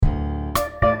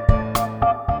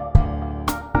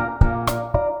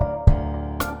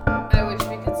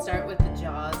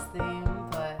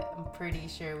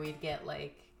sure we'd get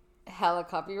like hella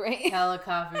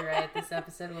copyright. This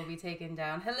episode will be taken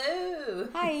down. Hello.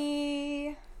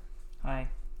 Hi. Hi.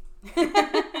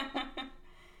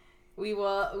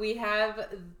 We have,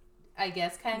 I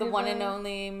guess, the one and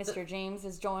only Mr. James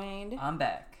has joined. I'm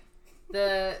back.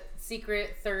 The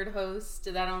secret third host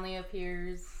that only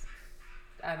appears,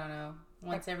 I don't know,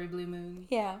 once every blue moon.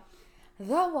 Yeah.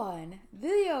 The one,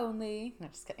 the only. No,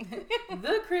 just kidding.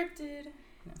 The cryptid.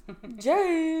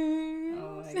 James.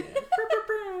 Oh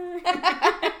my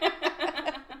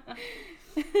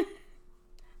god.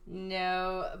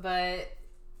 No, but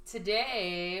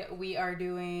today we are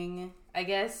doing, I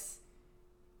guess,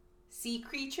 sea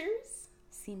creatures?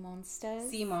 Sea monsters.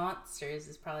 Sea monsters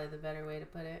is probably the better way to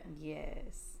put it.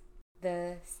 Yes.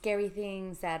 The scary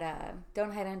things that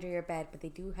don't hide under your bed, but they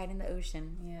do hide in the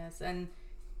ocean. Yes, and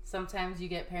sometimes you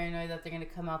get paranoid that they're going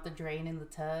to come out the drain in the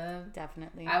tub.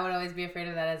 Definitely. I would always be afraid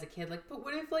of that as a kid. Like, but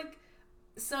what if, like,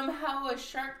 somehow a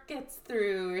shark gets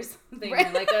through or something? Right.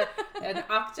 Or, like, an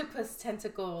octopus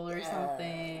tentacle or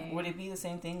something. Would it be the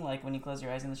same thing, like, when you close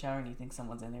your eyes in the shower and you think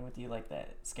someone's in there with you, like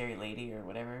that scary lady or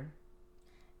whatever?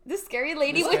 The scary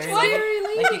lady? The Which scary one?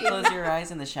 lady. Like, you close your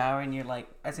eyes in the shower and you're like,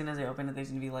 as soon as I open it, there's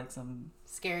going to be, like, some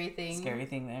Scary thing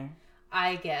there.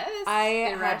 I guess. I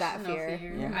had that Irrational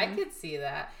fear. Yeah. I could see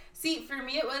that. See, for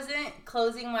me, it wasn't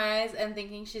closing my eyes and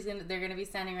thinking they're gonna be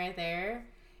standing right there.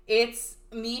 It's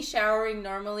me showering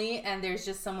normally, and there's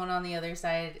just someone on the other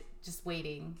side just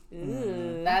waiting.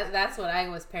 Ooh. That's what I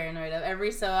was paranoid of.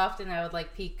 Every so often, I would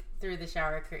like peek through the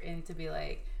shower curtain to be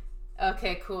like,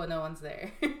 okay, cool, no one's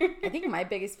there. I think my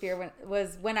biggest fear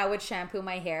was when I would shampoo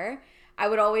my hair. I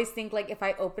would always think, like, if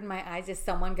I open my eyes, is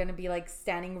someone going to be, like,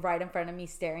 standing right in front of me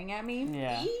staring at me?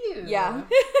 Yeah. Ew. Yeah.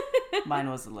 Mine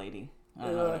was a lady. I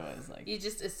don't know what it was like. You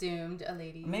just assumed a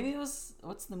lady. Maybe it was,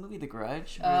 what's the movie, The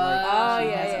Grudge? Oh,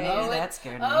 yeah. Maybe that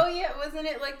scared me. Oh, yeah. Wasn't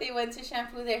it like they went to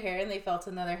shampoo their hair and they felt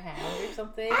another hand or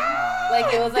something?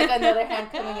 Like it was like another hand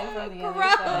coming in from the other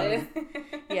side.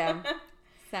 Yeah.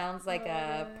 Sounds like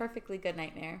a perfectly good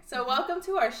nightmare. So welcome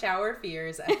to our shower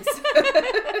fears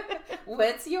episode.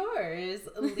 What's yours?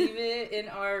 Leave it in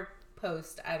our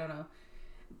post. I don't know.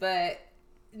 But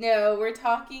no, we're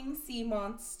talking sea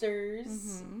monsters.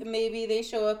 Mm-hmm. Maybe they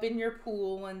show up in your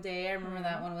pool one day. I remember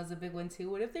that one was a big one too.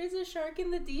 What if there's a shark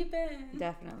in the deep end?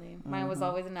 Definitely. Mine was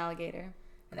always an alligator.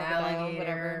 An alligator,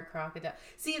 whatever. Crocodile.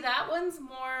 See, that one's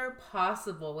more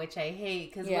possible, which I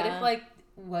hate. Because what if, like,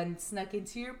 one snuck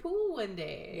into your pool one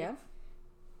day? Yeah.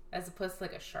 As opposed to,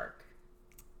 like, a shark.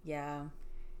 Yeah.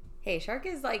 Hey, shark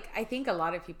is, like, I think a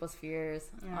lot of people's fears,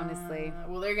 honestly.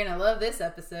 Well, they're going to love this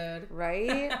episode.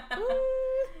 Right?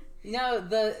 You know,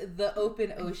 the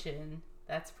open ocean,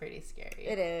 that's pretty scary.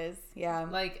 It is, yeah.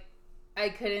 Like, I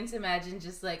couldn't imagine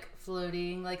just, like,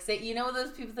 floating. Like, say, you know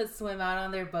those people that swim out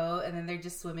on their boat and then they're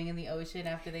just swimming in the ocean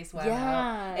after they swam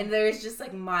out? And there's just,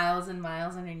 like, miles and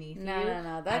miles underneath you.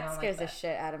 No. That scares the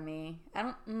shit out of me.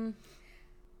 I don't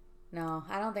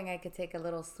think I could take a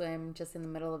little swim just in the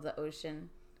middle of the ocean.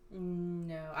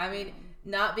 No. I mean,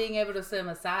 not being able to swim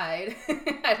aside,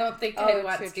 I don't think I'd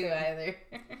want to either.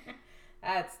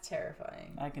 That's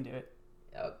terrifying. I can do it.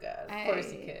 Oh, God. Of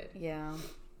course you could. Yeah.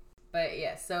 But,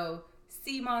 yeah, so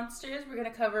sea monsters, we're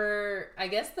going to cover, I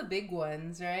guess, the big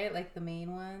ones, right? Like the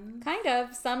main ones. Kind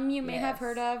of. Some you may have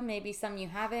heard of. Maybe some you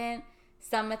haven't.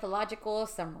 Some mythological,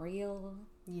 some real.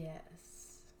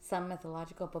 Yes. Some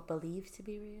mythological, but believed to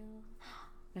be real.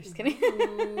 I'm just kidding.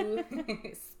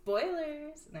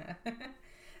 Spoilers. No.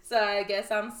 So I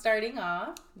guess I'm starting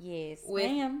off. Yes,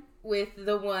 ma'am. With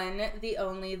the one, the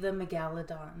only, the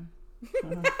Megalodon.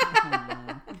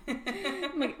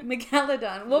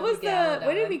 Megalodon.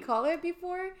 What did we call it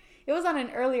before? It was on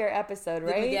an earlier episode,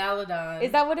 right? The Megalodon.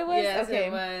 Is that what it was? Yes, okay.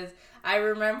 It was. I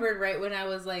remembered right when I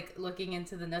was like looking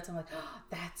into the notes. I'm like, oh,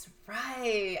 that's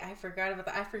right. I forgot about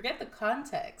that. I forget the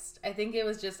context. I think it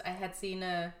was just I had seen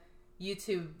a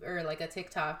YouTube or like a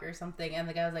TikTok or something, and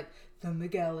the guy was like, the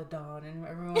Megalodon, and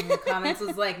everyone in the comments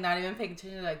was like not even paying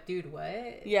attention. Like, dude,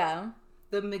 what? Yeah.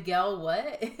 The Miguel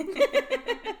what?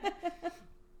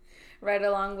 Right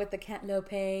along with the cantaloupe.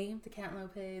 The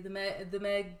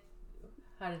Meg.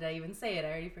 How did I even say it? I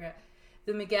already forgot.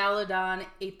 The Megalodon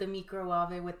ate the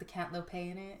microwave with the cantaloupe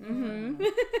in it. Mm-hmm.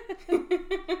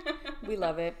 We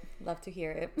love it. Love to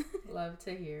hear it. Love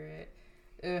to hear it.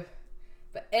 Ugh.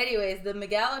 But anyways, the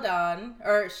Megalodon,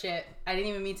 or shit, I didn't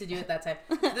even mean to do it that time.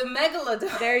 The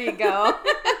Megalodon. There you go.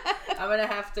 I'm going to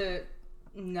have to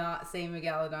not say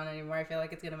Megalodon anymore. I feel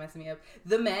like it's going to mess me up.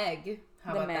 The Meg.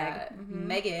 How about that? Mm-hmm.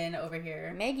 Megan over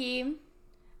here. Maggie.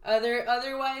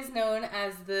 Otherwise known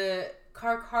as the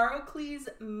Carcharocles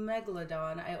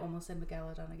megalodon. I almost said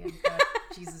megalodon again. God,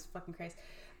 Jesus fucking Christ.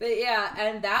 But yeah,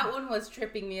 and that one was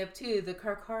tripping me up too. The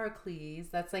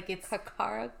Carcharocles. That's like it's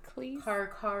Carcharocles?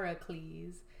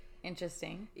 Carcharocles.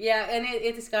 Interesting. Yeah, and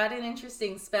it's got an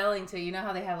interesting spelling too. You know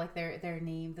how they have like their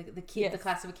name, the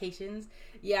classifications.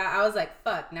 Yeah, I was like,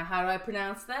 fuck. Now how do I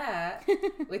pronounce that?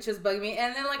 Which was bugging me.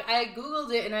 And then like I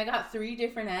googled it and I got 3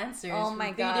 different answers. Oh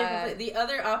my god. The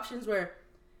other options were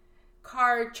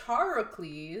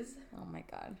Carcharocles. Oh my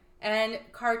god. And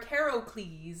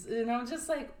Carcharocles. And I'm just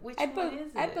like, which one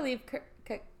is it? I believe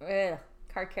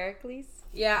Carcharocles.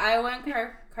 Yeah, I went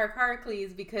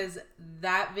Carcharocles because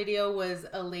that video was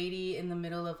a lady in the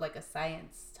middle of like a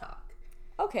science talk.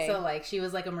 Okay. So like she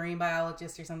was like a marine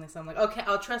biologist or something. So I'm like, okay,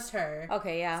 I'll trust her.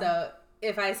 Okay, yeah. So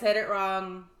if I said it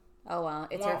wrong, oh well,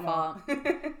 it's her fault.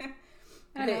 I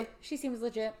don't know. She seems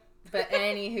legit. But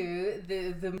anywho,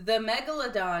 the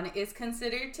megalodon is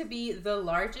considered to be the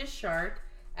largest shark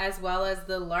as well as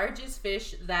the largest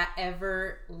fish that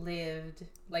ever lived.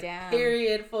 Like, damn.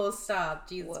 Period, full stop.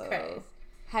 Jesus Christ.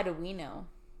 How do we know?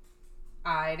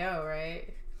 I know,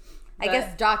 right? I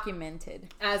guess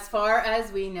documented. As far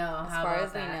as we know. As far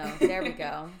as we know. There we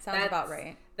go. Sounds about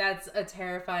right. That's a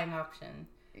terrifying option.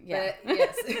 Yeah. But,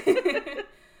 yes.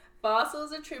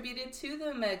 Fossils attributed to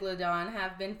the megalodon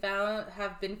have been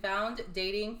found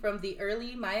dating from the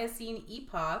early Miocene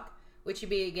epoch, which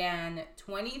began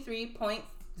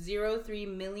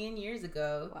 23.03 million years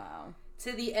ago. Wow.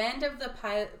 To the end of the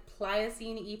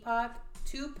Pliocene epoch,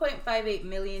 2.58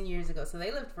 million years ago. So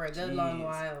they lived for a good long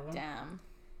while. Damn.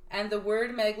 And the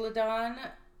word megalodon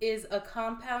is a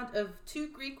compound of 2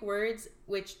 Greek words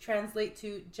which translate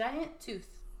to giant tooth.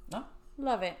 Oh.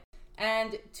 Love it.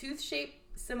 And tooth shape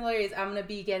similarities. I'm going to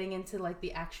be getting into like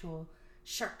the actual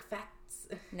shark facts.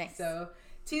 Nice. So,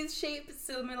 tooth shape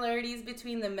similarities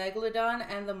between the megalodon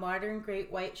and the modern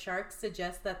great white shark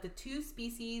suggest that the 2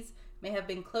 species may have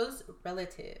been close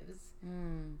relatives.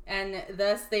 And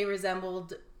thus they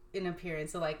resembled in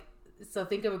appearance. So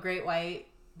think of a great white,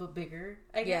 but bigger,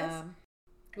 I guess. Yeah.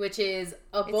 Which is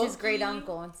a bulky... It's his great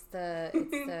uncle. It's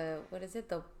the what is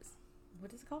it?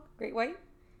 What is it called? Great white?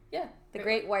 Yeah. The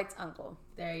great white's uncle.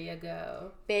 There you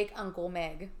go. Big Uncle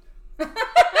Meg.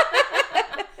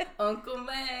 Uncle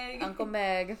Meg. Uncle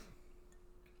Meg.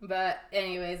 But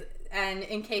anyways, and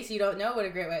in case you don't know what a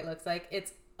great white looks like,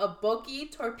 it's a bulky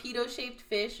torpedo-shaped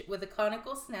fish with a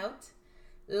conical snout,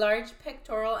 large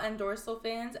pectoral and dorsal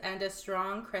fins, and a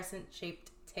strong crescent-shaped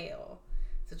tail.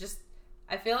 So just,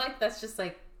 I feel like that's just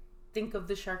like, think of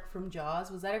the shark from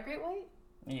Jaws. Was that a great white?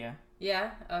 Yeah.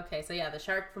 Yeah? Okay, so yeah, the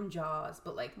shark from Jaws,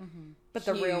 but like, but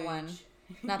the real one,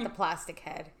 not the plastic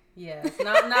head. Yes,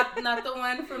 not the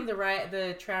one from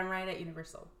the tram ride at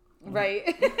Universal. Right.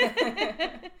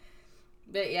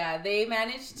 But yeah, they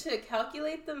managed to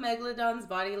calculate the megalodon's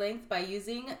body length by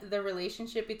using the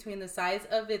relationship between the size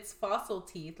of its fossil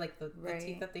teeth, like the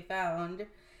teeth that they found,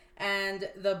 and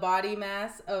the body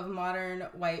mass of modern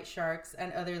white sharks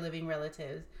and other living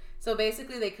relatives. So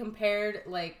basically they compared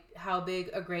like how big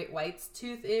a great white's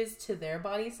tooth is to their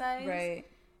body size. Right.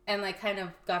 And like kind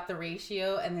of got the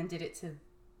ratio and then did it to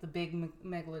the big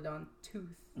megalodon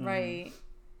tooth. Right.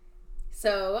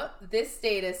 So, this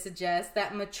data suggests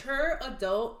that mature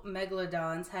adult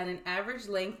megalodons had an average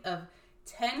length of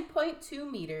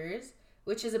 10.2 meters,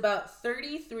 which is about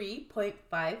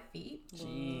 33.5 feet.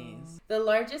 Jeez. The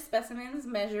largest specimens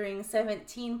measuring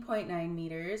 17.9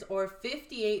 meters or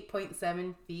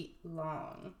 58.7 feet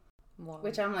long. Whoa.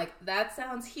 Which I'm like, that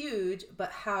sounds huge,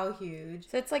 but how huge?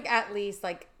 So, it's like at least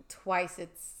like twice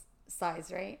its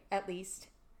size, right? At least.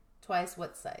 Twice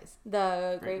what size?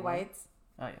 The great whites.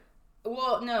 Oh, yeah.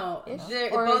 Well, no.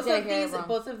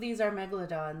 Both of these are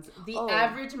megalodons. The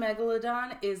average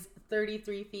megalodon is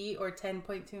 33 feet or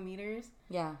 10.2 meters.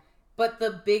 Yeah. But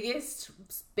the biggest,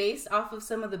 based off of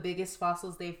some of the biggest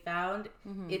fossils they found,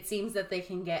 it seems that they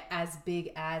can get as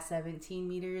big as 17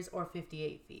 meters or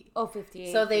 58 feet. Oh,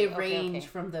 58 So they range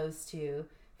from those two.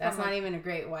 That's not even a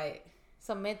great white.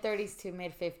 So mid-30s to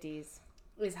mid-50s.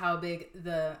 Is how big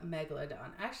the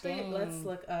megalodon. Actually, let's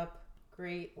look up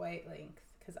great white length.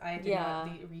 Because I did not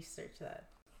research that.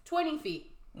 20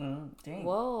 feet. Dang.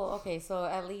 Whoa, okay, so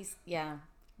at least, yeah.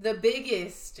 The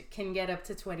biggest can get up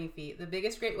to 20 feet. The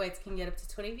biggest great whites can get up to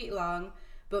 20 feet long,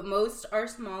 but most are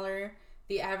smaller.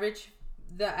 The average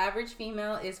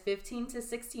female is 15 to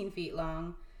 16 feet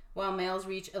long, while males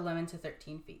reach 11 to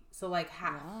 13 feet. So like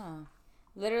half. Yeah.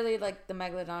 Literally, like the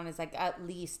megalodon is like at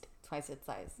least twice its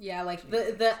size. Yeah, like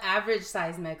the average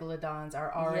size megalodons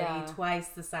are already twice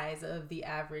the size of the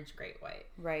average great white.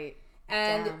 Right.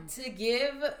 And to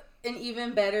give an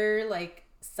even better like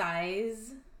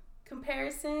size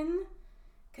comparison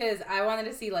because I wanted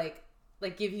to see like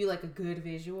give you like a good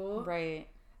visual. Right.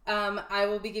 I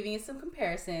will be giving you some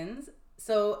comparisons.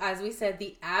 So as we said,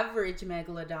 the average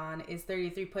megalodon is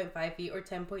 33.5 feet or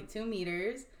 10.2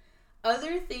 meters.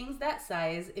 Other things that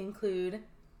size include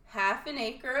half an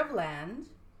acre of land.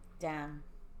 Damn.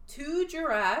 2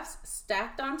 giraffes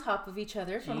stacked on top of each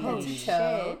other from head to Jeez.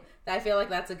 toe. Shit. I feel like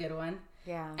that's a good one.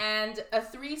 Yeah. And a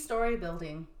 3-story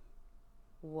building.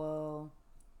 Whoa.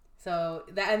 So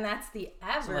that's the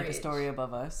average. So like a story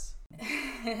above us.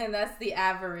 And that's the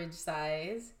average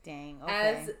size. Dang.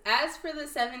 Okay. As for the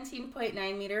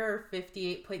 17.9 meter or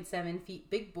 58.7 feet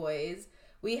big boys,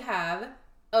 we have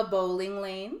a bowling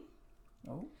lane.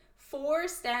 Oh. 4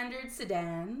 standard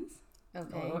sedans.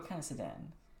 Okay. Oh, what kind of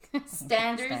sedan?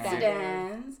 Standard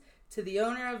sedans. To the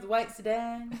owner of the white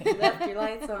sedan, you left your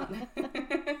lights on.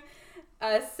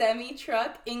 A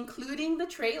semi-truck, including the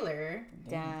trailer.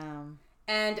 Damn.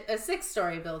 And a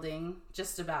 6-story building,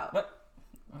 just about. What?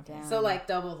 Okay. Damn. So like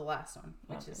double the last one,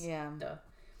 which is duh.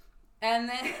 And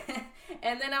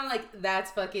then I'm like,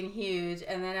 that's fucking huge.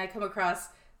 And then I come across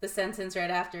the sentence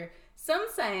right after. Some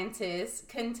scientists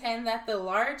contend that the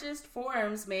largest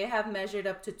forms may have measured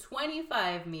up to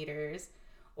 25 meters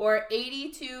or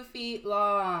 82 feet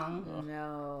long.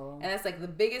 No. And that's like the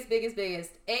biggest,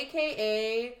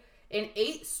 aka an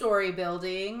 8-story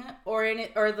building or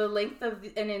the length of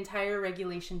an entire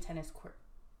regulation tennis court.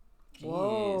 Jeez.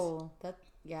 Whoa.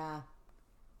 Yeah.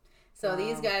 So Wow.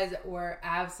 these guys were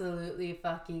absolutely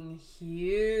fucking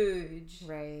huge.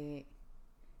 Right.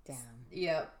 Damn.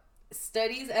 Yep.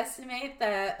 Studies estimate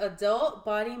that adult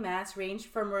body mass ranged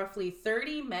from roughly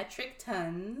 30 metric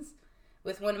tons,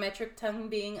 with 1 metric ton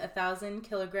being 1,000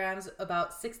 kilograms,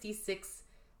 about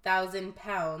 66,000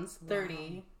 pounds, 30,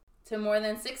 Wow. to more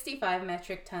than 65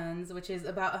 metric tons, which is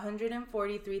about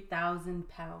 143,000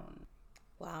 pounds.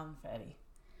 Wow. Fatty.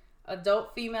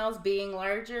 Adult females being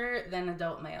larger than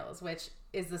adult males, which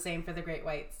is the same for the great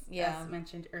whites, as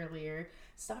mentioned earlier.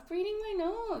 Stop reading my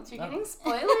notes. You're getting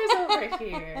spoilers over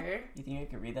here. You think I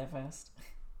could read that fast?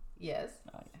 Yes.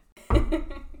 Oh, yeah.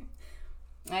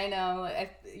 I know.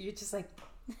 You're just like,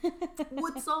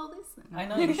 what's all this? I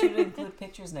know. You should include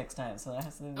pictures next time, so that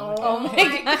has to. Oh my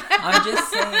god. I'm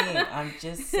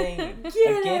just saying. A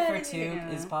GIF or 2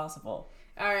 is possible.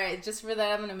 All right, just for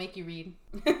that, I'm gonna make you read.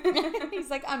 He's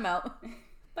like, I'm out.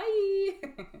 Bye.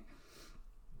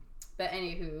 But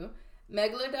anywho,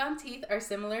 megalodon teeth are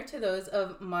similar to those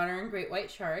of modern great white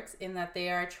sharks in that they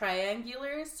are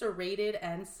triangular, serrated,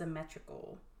 and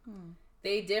symmetrical.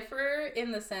 They differ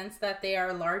in the sense that they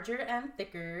are larger and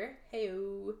thicker.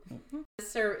 Hey-o.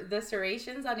 The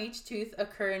serrations on each tooth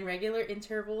occur in regular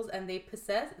intervals, and they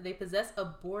possess a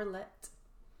borlet,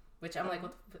 which I'm like,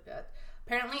 what the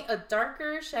apparently a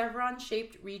darker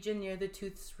chevron-shaped region near the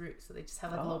tooth's root. So they just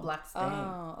have like a little black stain.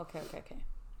 Oh, okay.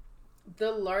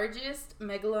 The largest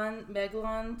megalon.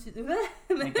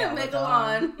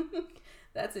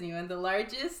 That's a new one. The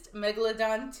largest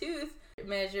megalodon tooth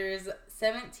measures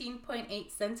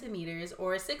 17.8 centimeters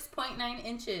or 6.9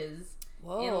 inches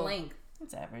in length.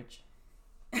 That's average.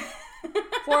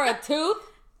 For a tooth?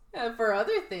 For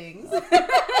other things.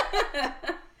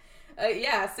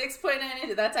 Yeah, 6.9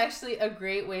 inches. That's actually a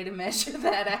great way to measure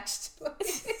that, actually.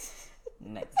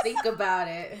 Nice. Think about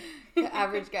it. The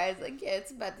average guy's like, yeah,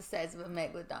 it's about the size of a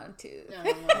megalodon tooth. Oh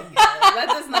my God. That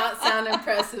does not sound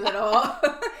impressive at all.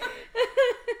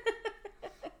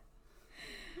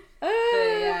 But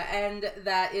yeah, and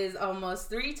that is almost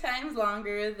 3 times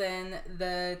longer than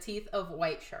the teeth of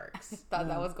white sharks. Thought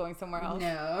that was going somewhere else.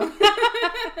 No.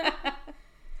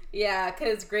 Yeah,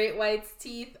 because great white's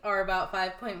teeth are about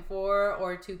 5.4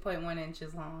 or 2.1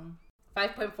 inches long.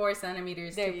 5.4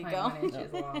 centimeters, 2.1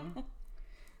 inches long.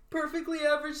 Perfectly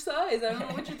average size. I don't know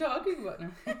what you're talking about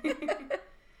now.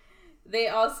 They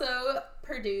also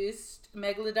produced,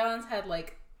 megalodons had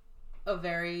like a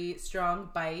very strong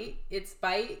bite. Its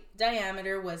bite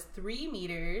diameter was 3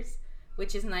 meters,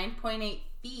 which is 9.8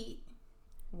 feet.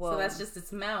 Whoa. So that's just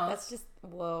its mouth. That's just,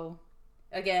 whoa.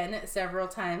 Again, several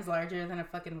times larger than a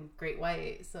fucking great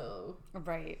white, so...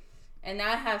 Right. And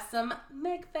now I have some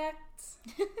meg facts.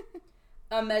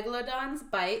 A megalodon's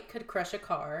bite could crush a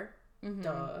car. Mm-hmm.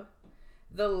 Duh.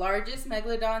 The largest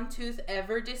megalodon tooth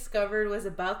ever discovered was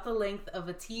about the length of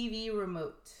a TV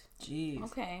remote. Jeez.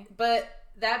 Okay. But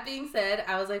that being said,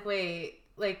 I was like, wait...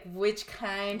 Like, which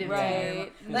kind of right.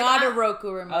 like, not a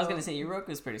Roku remote. I was going to say, your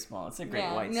Roku's pretty small. It's a great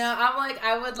white. No, I'm like,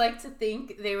 I would like to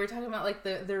think they were talking about, like,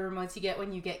 the remotes you get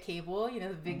when you get cable. You know,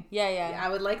 the big... Yeah. I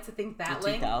would like to think that the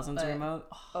length. 2000s remote.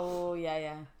 Oh,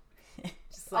 yeah.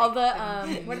 Just like, all the,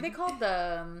 what are they called?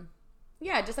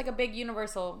 Yeah, just like a big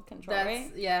universal control,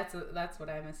 right? Yeah, that's what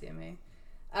I'm assuming.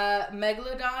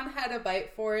 Megalodon had a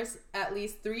bite force at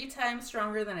least 3 times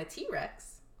stronger than a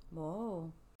T-Rex.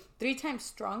 Whoa. 3 times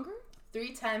stronger?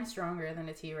 3 times stronger than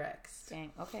a T-Rex.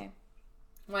 Dang, okay.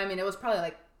 Well, I mean, it was probably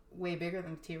like way bigger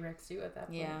than a T-Rex too at that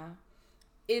point. Yeah.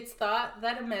 It's thought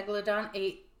that a megalodon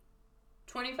ate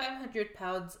 2,500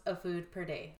 pounds of food per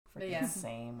day. Freaking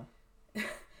same.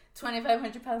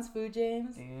 2,500 pounds food,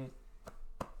 James? Dude.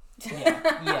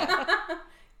 Yeah.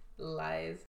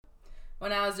 Lies.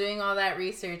 When I was doing all that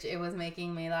research, it was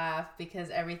making me laugh because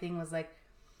everything was like,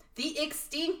 the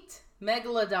extinct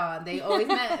megalodon. They always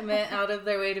went out of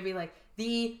their way to be like,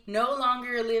 the no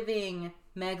longer living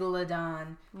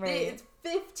megalodon. Right. It's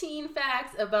 15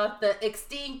 facts about the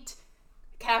extinct,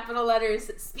 capital letters,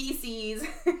 species.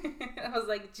 I was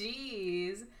like,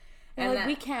 geez. And like,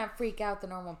 we can't freak out the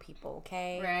normal people,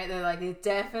 okay? Right? They're like, it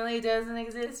definitely doesn't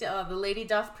exist. Oh, the lady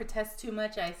doth protest too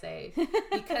much, I say.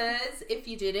 Because if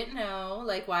you didn't know,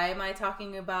 like, why am I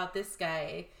talking about this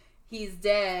guy? He's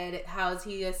dead. How's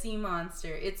he a sea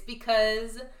monster? It's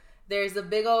because there's a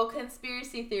big old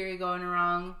conspiracy theory going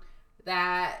wrong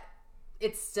that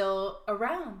it's still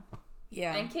around.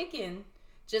 Yeah. And kicking.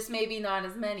 Just maybe not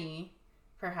as many,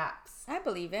 perhaps. I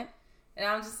believe it.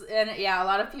 And yeah, a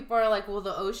lot of people are like, well,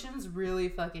 the ocean's really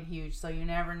fucking huge, so you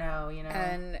never know, you know.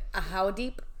 And how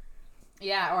deep?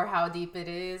 Yeah, or how deep it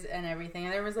is and everything.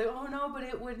 And everyone's like, oh no, but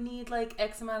it would need like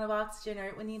X amount of oxygen, or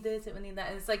it would need this, it would need that.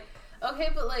 And it's like,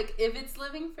 okay, but like if it's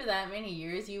living for that many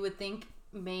years, you would think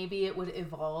maybe it would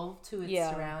evolve to its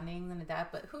surroundings and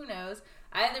adapt, but who knows?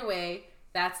 Either way,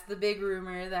 that's the big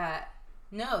rumor that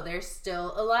no, they're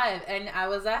still alive. And I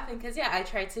was laughing because I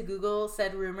tried to Google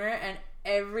said rumor and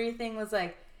everything was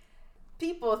like,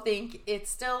 people think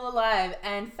it's still alive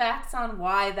and facts on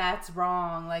why that's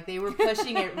wrong. Like, they were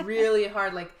pushing it really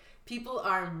hard. Like, people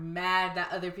are mad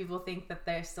that other people think that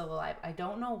they're still alive. I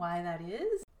don't know why that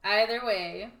is. Either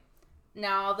way,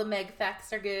 now all the Meg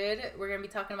facts are good. We're going to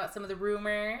be talking about some of the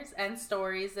rumors and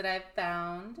stories that I've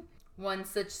found. One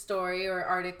such story or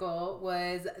article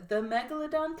was the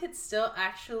megalodon could still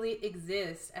actually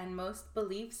exist, and most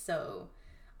believe so.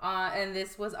 And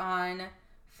this was on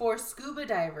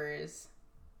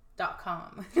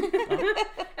forscubadivers.com. I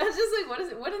was just like, what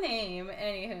is it? What a name.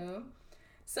 Anywho.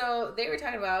 So they were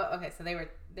talking about, okay, so they were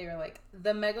like,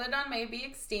 the megalodon may be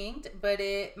extinct, but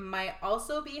it might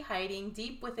also be hiding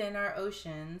deep within our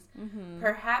oceans,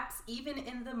 perhaps even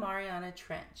in the Mariana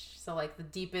Trench. So like the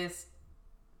deepest,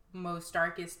 most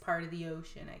darkest part of the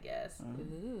ocean, I guess.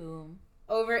 Ooh.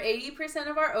 Over 80%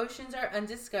 of our oceans are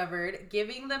undiscovered,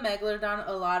 giving the megalodon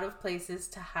a lot of places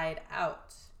to hide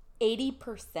out.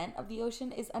 80% of the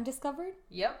ocean is undiscovered?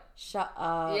 Yep. Shut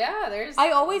up. Yeah, there's...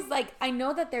 I always, I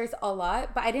know that there's a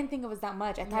lot, but I didn't think it was that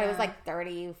much. I thought it was like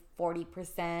 30,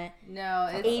 40%. No,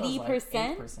 it's...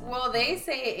 80%? Like well, they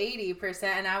say 80%,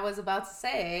 and I was about to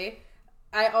say...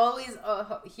 I always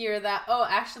hear that,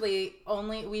 actually,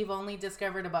 we've only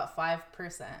discovered about 5%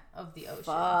 of the ocean.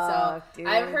 Fuck, so dude.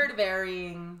 I've heard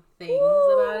varying things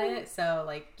about it. So,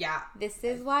 like, yeah. This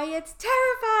is why it's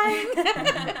terrifying.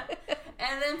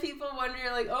 And then people wonder,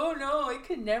 like, oh no, it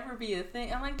could never be a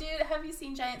thing. I'm like, dude, have you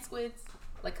seen giant squids?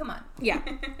 Like, come on. Yeah.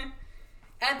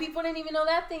 And people didn't even know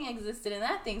that thing existed, and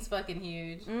that thing's fucking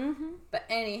huge. Mm-hmm. But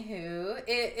anywho,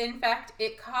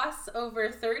 it costs over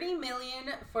 $30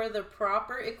 million for the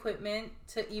proper equipment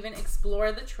to even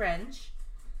explore the trench,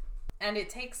 and it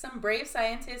takes some brave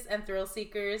scientists and thrill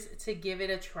seekers to give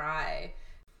it a try.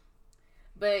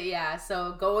 But yeah,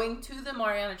 so going to the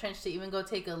Mariana Trench to even go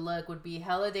take a look would be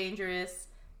hella dangerous,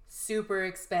 super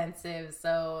expensive.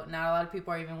 So not a lot of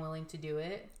people are even willing to do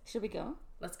it. Should we go?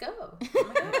 Let's go. Oh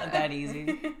my God. That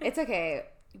easy. It's okay.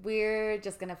 We're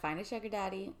just going to find a sugar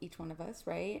daddy, each one of us,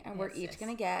 right? And we're each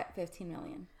going to get $15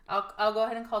 million. I'll go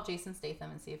ahead and call Jason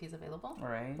Statham and see if he's available. All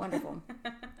right. Wonderful.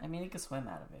 I mean, he could swim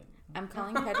out of it. I'm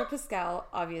calling Pedro Pascal,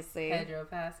 obviously. Pedro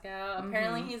Pascal.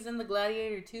 Apparently he's in the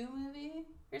Gladiator 2 movie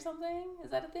or something.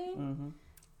 Is that a thing? Mm-hmm.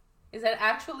 Is that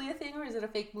actually a thing, or is it a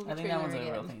fake movie I think trailer that one's again?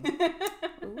 a real thing.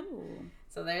 Ooh.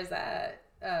 So there's that.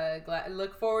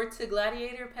 Look forward to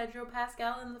Gladiator Pedro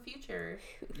Pascal in the future.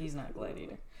 He's not a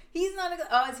gladiator. He's not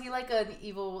is he like the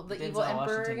evil Denzel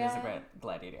emperor Washington guy? is a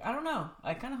gladiator. I don't know.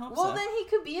 I kind of hope so. Well, then he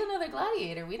could be another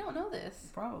gladiator. We don't know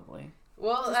this. Probably.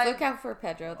 Well, Just look out for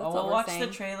Pedro. That's all We'll we're watch saying. the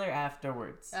trailer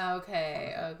afterwards.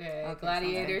 Okay.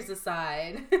 Gladiators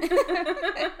aside.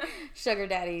 Sugar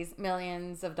daddies,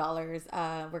 millions of dollars.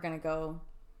 We're going to go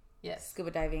Yes.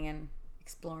 scuba diving and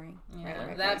exploring. Yeah.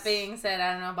 Right. That being said,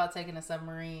 I don't know about taking a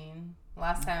submarine.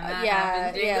 Last time that yeah,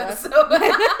 happened, yeah. so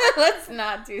Let's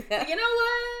not do that. you know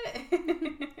what?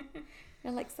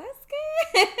 You're like,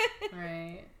 Sasuke.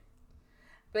 Right.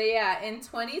 But yeah, in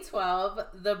 2012,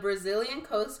 the Brazilian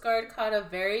Coast Guard caught a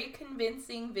very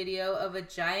convincing video of a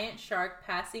giant shark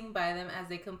passing by them as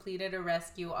they completed a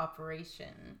rescue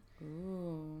operation.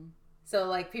 Ooh. So,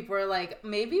 like, people are like,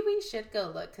 maybe we should go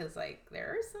look, because, like, there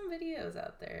are some videos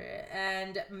out there.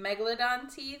 And megalodon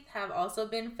teeth have also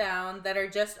been found that are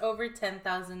just over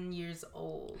 10,000 years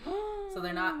old. So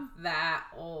they're not that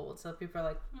old. So people are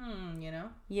like, you know?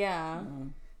 Yeah.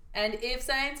 And if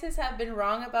scientists have been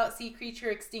wrong about sea creature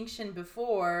extinction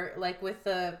before, like with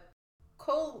the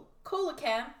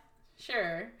coelacanth,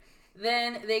 sure,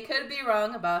 then they could be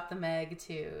wrong about the Meg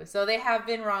too. So they have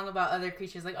been wrong about other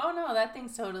creatures, like, oh no, that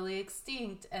thing's totally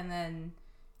extinct, and then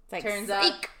It's like, turns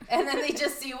out, and then they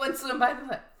just see one swim by, and they're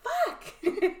like, fuck.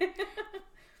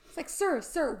 It's like,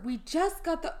 sir, we just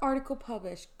got the article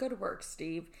published. Good work,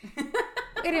 Steve.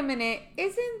 Wait a minute,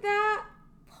 isn't that?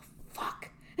 Oh, fuck.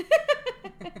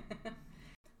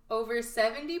 Over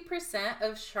 70%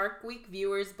 of Shark Week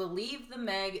viewers believe the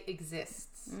Meg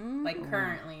exists. Like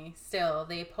currently, still,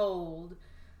 they polled.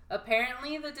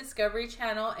 Apparently, the Discovery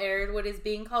Channel aired what is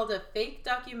being called a fake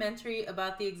documentary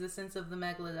about the existence of the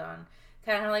Megalodon.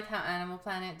 Kind of like how Animal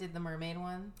Planet did the mermaid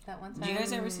one that one time. Did you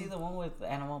guys ever see the one with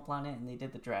Animal Planet and they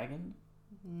did the dragon?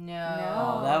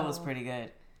 No. Oh, that was pretty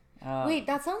good. Wait,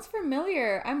 that sounds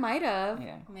familiar. I might have.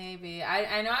 Yeah. Maybe.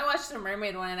 I know I watched the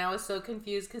mermaid one and I was so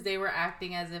confused because they were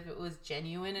acting as if it was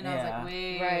genuine and I was like,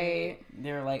 wait. Right.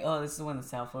 They were like, oh, this is when the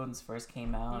cell phones first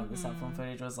came out. And the cell phone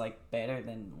footage was like better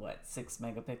than 6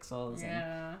 megapixels.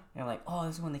 Yeah. And they're like, oh,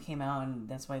 this is when they came out and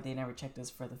that's why they never checked us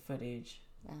for the footage.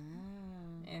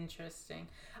 Interesting.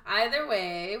 Either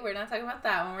way, we're not talking about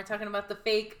that one. We're talking about the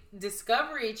fake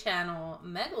Discovery Channel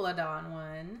Megalodon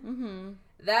one.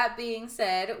 That being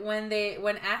said, when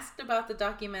asked about the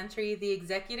documentary, the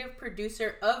executive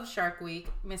producer of Shark Week,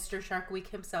 Mr. Shark Week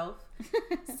himself,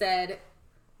 said,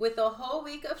 "With a whole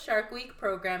week of Shark Week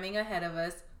programming ahead of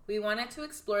us, we wanted to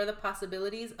explore the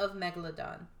possibilities of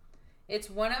Megalodon. It's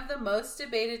one of the most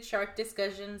debated shark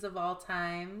discussions of all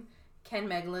time. Can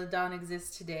Megalodon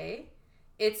exist today?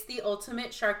 It's the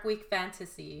ultimate Shark Week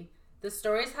fantasy. The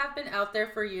stories have been out there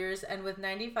for years, and with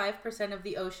 95% of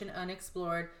the ocean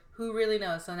unexplored, who really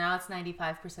knows?" So now it's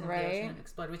 95% of the ocean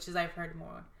unexplored, which is, I've heard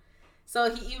more.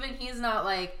 So he's not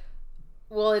like,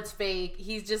 well, it's fake.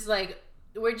 He's just like,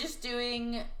 we're just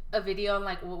doing a video on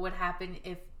like what would happen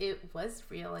if it was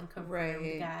real and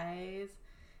confirmed, guys.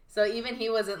 So even he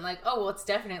wasn't like, oh, well, it's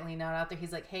definitely not out there.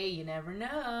 He's like, hey, you never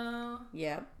know.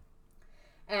 Yep.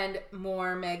 And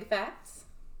more Meg facts.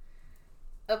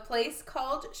 A place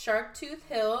called Sharktooth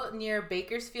Hill near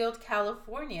Bakersfield,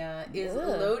 California is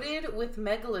loaded with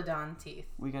megalodon teeth.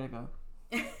 We gotta go.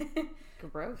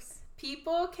 Gross.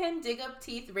 People can dig up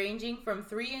teeth ranging from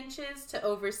 3 inches to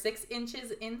over 6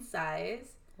 inches in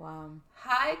size. Wow.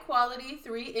 High quality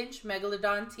 3-inch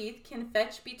megalodon teeth can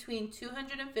fetch between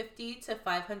 $250 to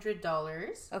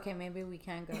 $500. Okay, maybe we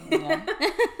can go. Yeah.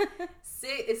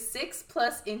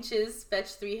 6+ inches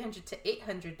fetch $300 to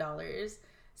 $800.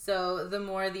 So the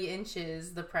more the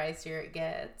inches, the pricier it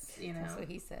gets, you know. That's what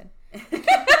he said.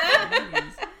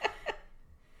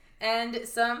 And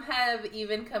some have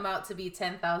even come out to be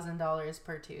 $10,000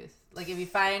 per tooth. Like if you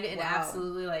find an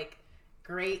absolutely like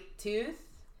great tooth,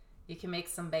 you can make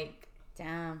some bank.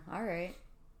 Damn. All right.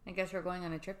 I guess we're going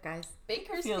on a trip, guys.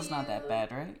 Bakersfield. Feels not that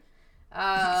bad, right?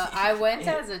 I went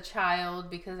as a child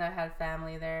because I had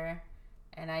family there,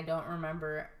 and I don't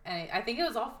remember. I think it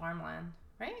was all farmland.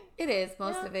 Right? It is.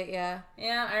 Most of it, yeah.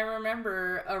 Yeah, I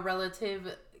remember a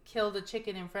relative killed a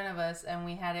chicken in front of us and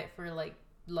we had it for like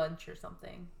lunch or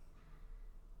something.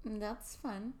 That's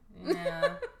fun.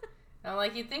 Yeah. I'm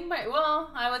like,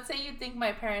 I would say you'd think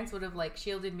my parents would have like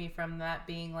shielded me from that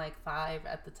being like 5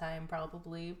 at the time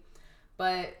probably.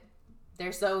 But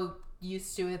they're so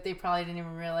used to it, they probably didn't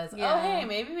even realize, oh, hey,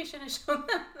 maybe we should have shown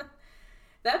them.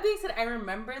 That being said, I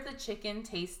remember the chicken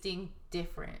tasting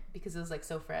different because it was like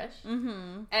so fresh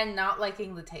and not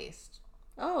liking the taste.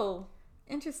 Oh,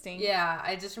 interesting. Yeah,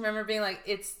 I just remember being like,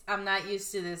 I'm not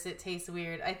used to this. It tastes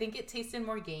weird. I think it tasted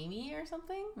more gamey or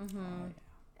something.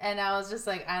 And I was just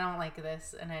like, I don't like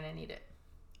this, and I didn't eat it.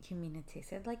 You mean it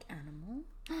tasted like animal?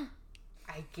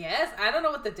 I guess. I don't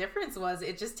know what the difference was.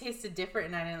 It just tasted different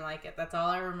and I didn't like it. That's all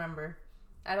I remember.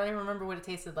 I don't even remember what it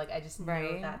tasted like. I just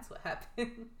know that's what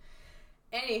happened.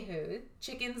 Anywho,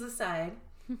 chickens aside,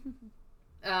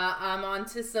 I'm on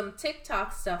to some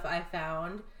TikTok stuff I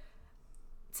found.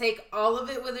 Take all of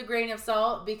it with a grain of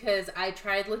salt because I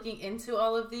tried looking into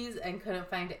all of these and couldn't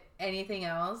find anything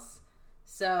else.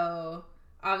 So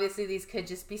Obviously, these could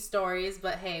just be stories,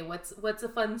 but hey, what's a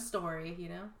fun story, you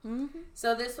know? Mm-hmm.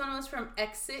 So this one was from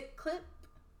Exit Clip.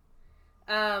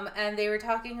 And they were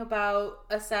talking about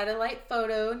a satellite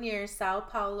photo near Sao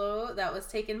Paulo that was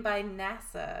taken by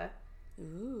NASA.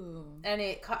 Ooh. And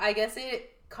I guess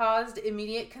it caused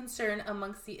immediate concern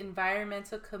amongst the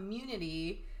environmental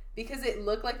community because it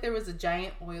looked like there was a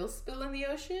giant oil spill in the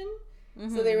ocean.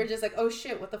 Mm-hmm. So they were just like, oh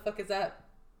shit, what the fuck is that?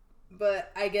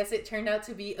 But I guess it turned out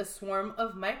to be a swarm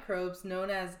of microbes known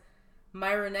as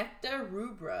Myronecta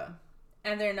rubra.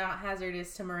 And they're not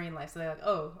hazardous to marine life. So they're like,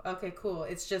 oh, okay, cool.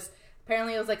 It's just,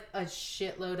 apparently it was like a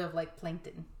shitload of like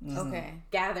plankton. Okay.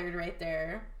 Gathered right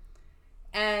there.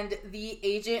 And the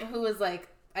agent who was like,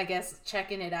 I guess,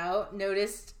 checking it out,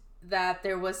 noticed that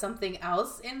there was something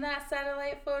else in that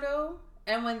satellite photo.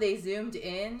 And when they zoomed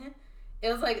in,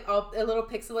 it was like a little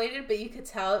pixelated, but you could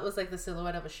tell it was like the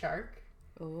silhouette of a shark.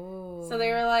 Oh. So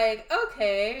they were like,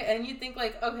 okay. And you'd think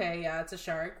like, okay, yeah, it's a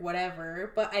shark,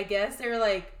 whatever. But I guess they were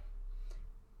like,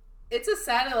 it's a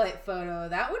satellite photo.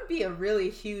 That would be a really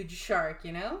huge shark,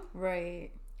 you know?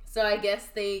 Right. So I guess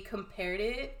they compared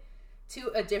it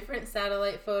to a different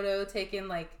satellite photo taken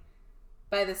like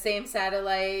by the same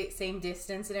satellite, same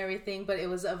distance and everything, but it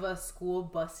was of a school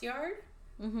bus yard.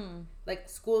 Mm-hmm. Like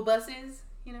school buses,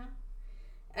 you know?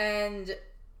 And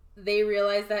they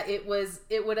realized that it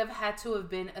would have had to have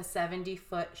been a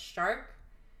 70-foot shark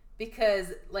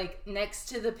because like next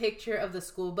to the picture of the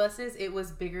school buses, it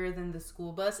was bigger than the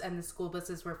school bus and the school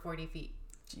buses were 40 feet.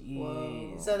 Jeez.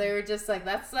 Whoa. So they were just like,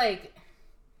 that's like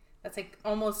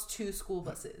almost 2 school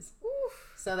buses.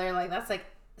 Oof. So they're like, that's like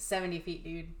 70 feet,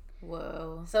 dude.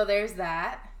 Whoa. So there's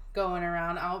that going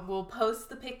around. We'll post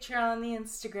the picture on the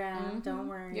Instagram. Mm-hmm. Don't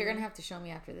worry. You're going to have to show me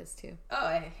after this too.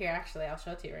 Oh, here, actually, I'll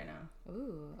show it to you right now.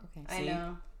 Ooh, okay. I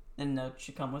know. The note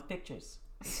should come with pictures.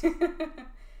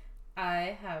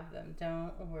 I have them.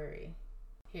 Don't worry.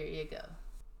 Here you go.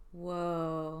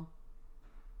 Whoa.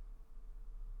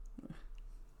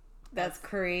 That's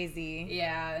crazy.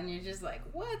 Yeah, and you're just like,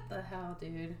 what the hell,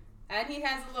 dude? And he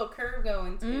has a little curve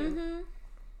going, too.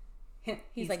 Mm-hmm.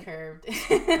 He's like curved.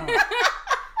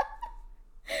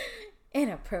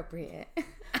 Inappropriate.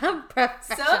 I'm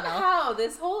professional. Somehow,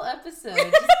 this whole episode,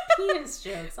 just penis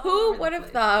jokes. Who would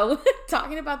have thought?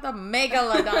 Talking about the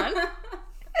megalodon.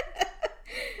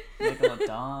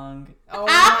 Megalodon. Oh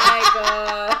my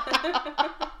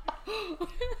god.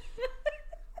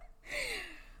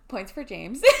 Points for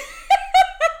James.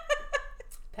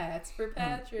 Pats for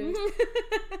Patrick.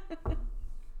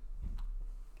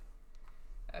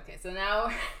 Okay, so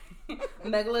now,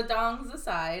 megalodons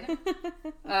aside,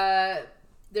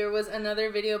 there was another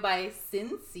video by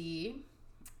Cincy.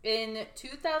 In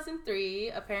 2003,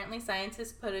 apparently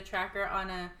scientists put a tracker on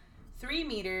a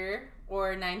 3-meter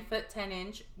or 9-foot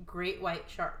 10-inch great white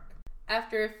shark.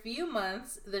 After a few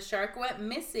months, the shark went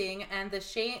missing, and the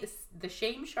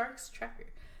same shark's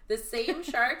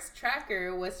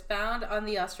tracker was found on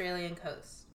the Australian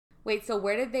coast. Wait, so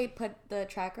where did they put the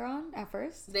tracker on at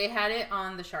first? They had it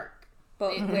on the shark.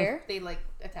 But where? They like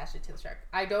attached it to the shark.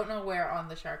 I don't know where on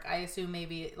the shark. I assume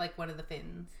maybe like one of the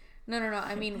fins. No.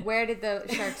 I mean, where did the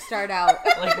shark start out?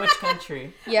 Like which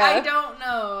country? Yeah. I don't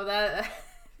know. That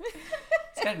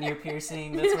It's got an ear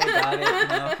piercing. That's where he got it, you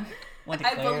know. Went to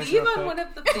I Claire's believe real on quick. one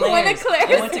of the Claire's. Claire's.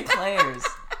 It went to Claire's.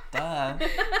 Duh.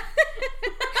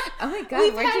 Oh my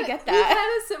god, where'd you get We've that?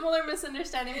 had a similar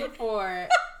misunderstanding before.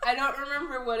 I don't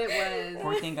remember what it was.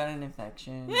 Poor thing got an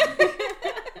infection.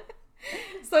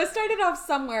 So it started off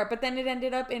somewhere, but then it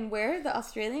ended up in where? The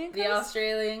Australian coast? The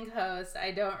Australian coast.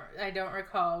 I don't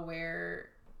recall where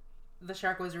the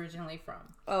shark was originally from.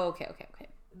 Oh, okay.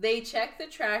 They checked the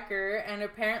tracker, and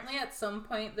apparently at some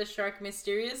point the shark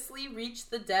mysteriously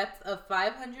reached the depth of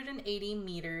 580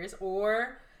 meters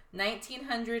or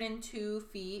 1,902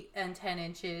 feet and 10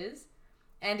 inches,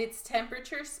 and its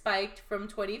temperature spiked from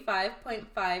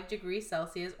 25.5 degrees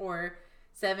Celsius or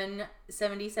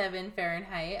 777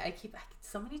 Fahrenheit. I get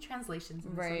so many translations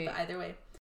in this one, but either way.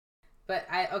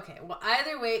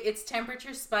 Either way, its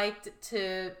temperature spiked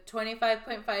to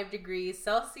 25.5 degrees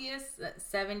Celsius,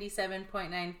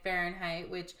 77.9 Fahrenheit,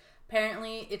 which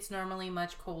apparently it's normally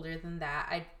much colder than that.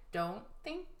 I don't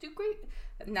think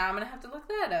now I'm going to have to look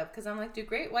that up because I'm like, do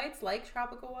great whites like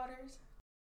tropical waters?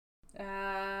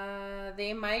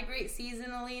 They migrate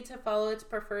seasonally to follow its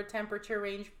preferred temperature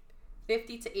range,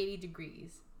 50 to 80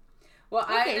 degrees. Well,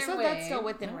 okay, either so way, that's still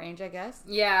within range, I guess.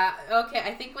 Yeah, okay.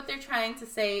 I think what they're trying to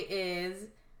say is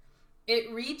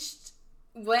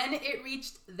when it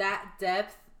reached that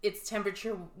depth, its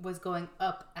temperature was going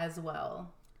up as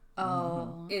well.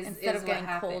 Oh, Is instead of what getting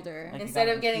happened. colder. Like, Instead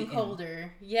you of got getting heat in.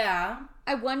 colder. Yeah.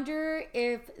 I wonder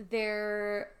if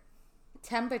their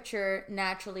temperature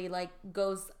naturally like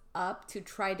goes up to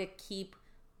try to keep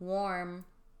warm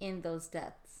in those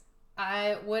depths.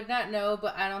 I would not know,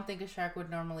 but I don't think a shark would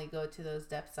normally go to those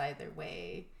depths either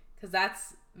way. Because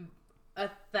that's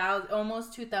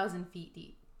almost 2,000 feet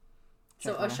deep.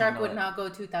 So a shark would not go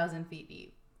 2,000 feet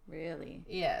deep. Really?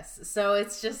 Yes. So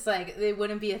it's just like, it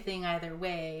wouldn't be a thing either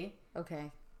way.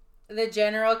 Okay. The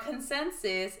general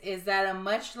consensus is that a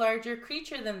much larger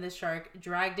creature than the shark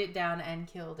dragged it down and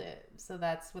killed it. So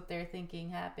that's what they're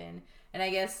thinking happened. And I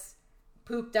guess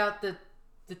pooped out the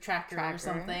tracker or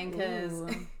something.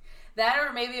 Because that,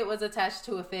 or maybe it was attached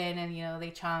to a fin and, you know,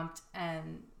 they chomped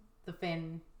and the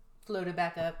fin floated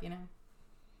back up, you know.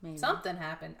 Maybe. Something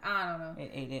happened. I don't know.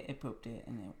 It ate it, it pooped it,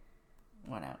 and it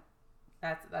went out.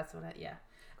 That's what yeah.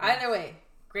 Either way,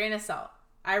 grain of salt.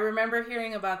 I remember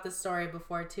hearing about this story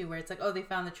before too, where it's like, oh, they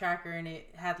found the tracker and it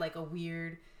had like a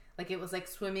weird, like it was like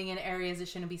swimming in areas it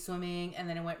shouldn't be swimming, and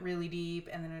then it went really deep,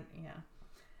 and then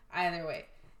Either way,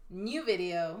 new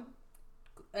video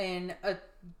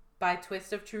by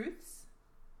Twist of Truths,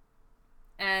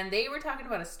 and they were talking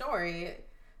about a story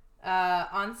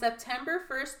on September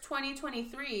 1st,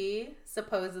 2023,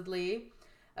 supposedly.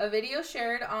 A video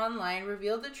shared online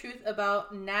revealed the truth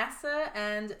about NASA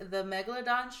and the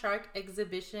Megalodon shark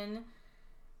exhibition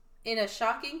in a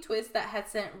shocking twist that had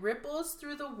sent ripples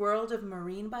through the world of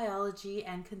marine biology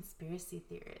and conspiracy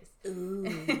theorists. Ooh.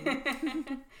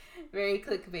 Very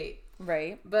clickbait.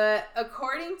 Right. But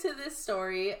according to this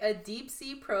story, a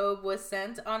deep-sea probe was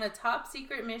sent on a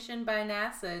top-secret mission by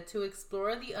NASA to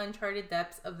explore the uncharted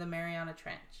depths of the Mariana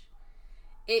Trench.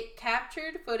 It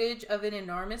captured footage of an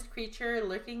enormous creature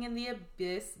lurking in the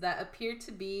abyss that appeared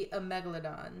to be a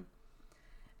megalodon.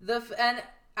 And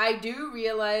I do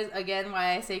realize, again,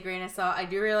 why I say grain of salt, I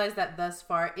do realize that thus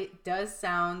far it does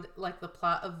sound like the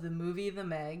plot of the movie The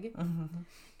Meg. Mm-hmm.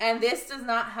 And this does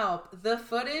not help. The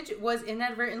footage was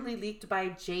inadvertently leaked by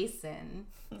Jason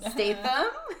Statham,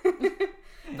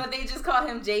 but they just call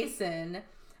him Jason.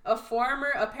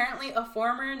 Apparently a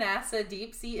former NASA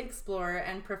deep sea explorer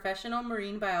and professional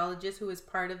marine biologist who was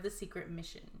part of the secret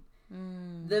mission.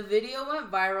 The video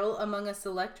went viral among a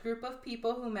select group of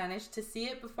people who managed to see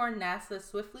it before NASA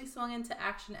swiftly swung into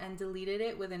action and deleted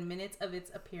it within minutes of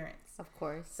its appearance. Of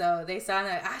course. So they saw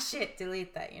that, shit,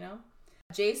 delete that, you know?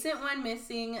 Jason went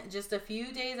missing just a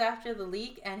few days after the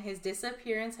leak, and his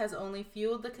disappearance has only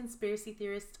fueled the conspiracy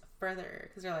theorists further.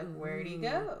 Because they're like, where'd he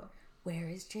go? Where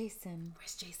is Jason?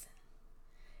 Where's Jason?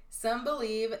 Some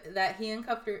believe that he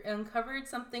uncovered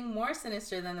something more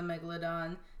sinister than the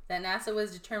megalodon that NASA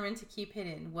was determined to keep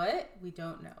hidden. What? We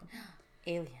don't know.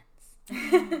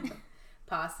 Aliens.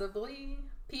 Possibly.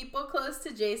 People close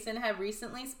to Jason have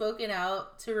recently spoken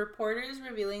out to reporters,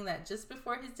 revealing that just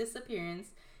before his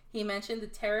disappearance, he mentioned the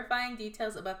terrifying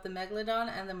details about the megalodon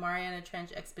and the Mariana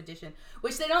Trench expedition,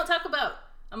 which they don't talk about.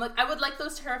 I'm like, I would like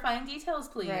those terrifying details,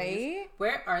 please. Right?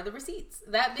 Where are the receipts?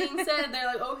 That being said, they're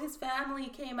like, oh, his family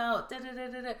came out. Da, da, da,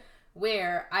 da, da.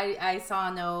 Where I saw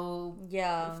no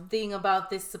thing about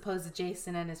this supposed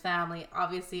Jason and his family.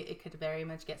 Obviously, it could very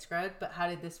much get scrubbed, but how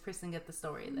did this person get the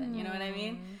story then? You know what I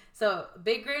mean? So,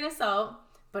 big grain of salt,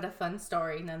 but a fun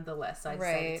story nonetheless. So I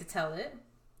decided to tell it.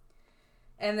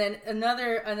 And then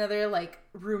another like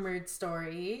rumored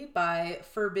story by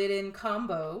Forbidden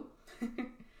Combo.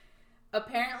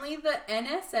 Apparently the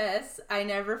NSS, I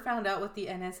never found out what the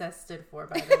NSS stood for,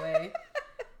 by the way,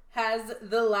 has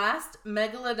the last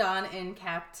megalodon in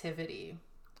captivity.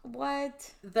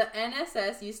 What? The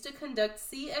NSS used to conduct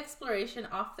sea exploration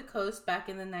off the coast back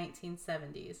in the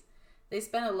 1970s. They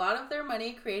spent a lot of their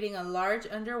money creating a large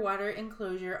underwater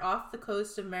enclosure off the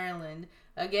coast of Maryland.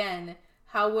 Again,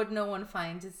 how would no one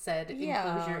find said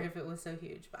enclosure if it was so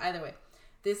huge? But either way,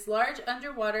 this large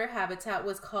underwater habitat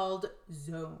was called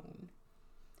Zone.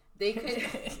 They could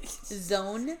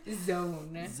Zone.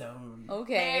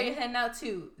 Okay. They're heading out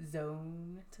to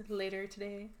Zone later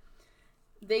today.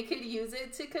 They could use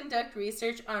it to conduct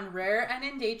research on rare and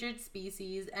endangered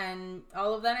species, and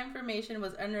all of that information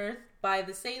was unearthed by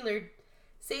the sailor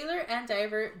and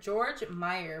diver George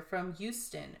Meyer from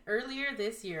Houston earlier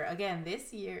this year. Again,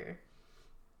 this year.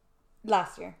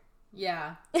 Last year.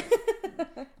 Yeah.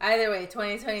 Either way,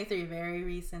 2023, very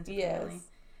recent. Apparently. Yes.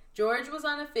 George was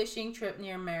on a fishing trip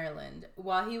near Maryland.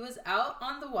 While he was out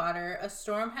on the water, a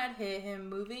storm had hit him,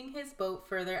 moving his boat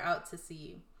further out to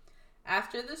sea.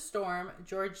 After the storm,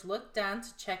 George looked down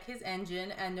to check his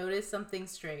engine and noticed something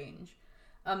strange.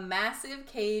 A massive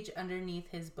cage underneath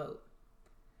his boat.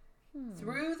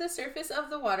 Through the surface of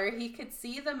the water, he could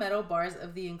see the metal bars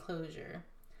of the enclosure.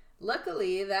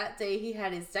 Luckily, that day he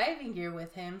had his diving gear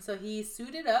with him, so he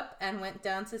suited up and went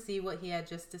down to see what he had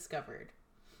just discovered.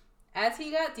 As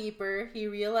he got deeper, he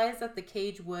realized that the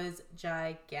cage was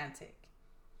gigantic.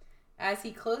 As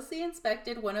he closely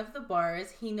inspected one of the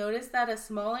bars, he noticed a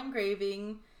small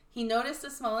engraving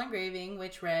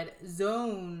which read,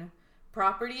 "Zone,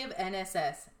 property of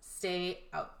NSS, stay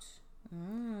out."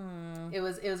 It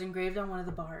was engraved on one of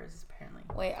the bars, apparently.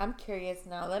 Wait, I'm curious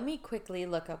now. Let me quickly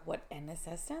look up what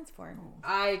NSS stands for.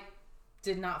 I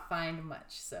did not find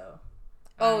much, so.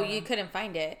 Oh, you couldn't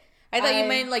find it. I thought you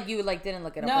meant you didn't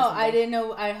look it up. No, I didn't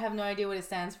know. I have no idea what it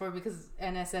stands for because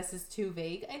NSS is too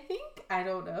vague, I think. I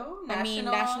don't know.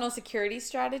 National Security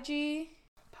Strategy?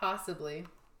 Possibly.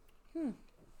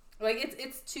 Like,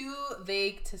 it's too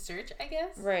vague to search, I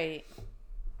guess. Right.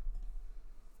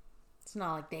 It's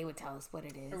not like they would tell us what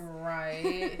it is.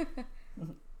 Right.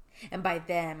 And by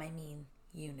them, I mean,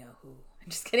 you know who. I'm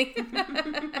just kidding.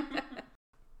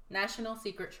 National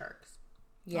Secret Sharks.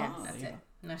 Yes. That's it.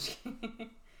 No, just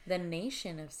kidding. The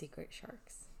nation of secret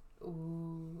sharks.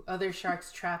 Ooh. Other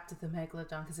sharks trapped the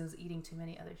megalodon because it was eating too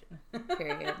many other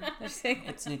Period.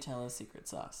 It's Nutella's secret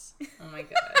sauce. Oh my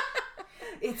god.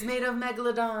 It's made of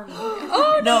megalodon.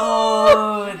 Oh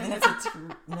no!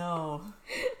 No.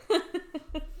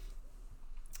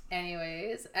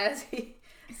 Anyways, I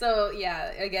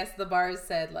guess the bars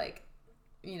said, like,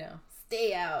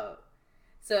 stay out.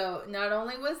 So not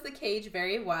only was the cage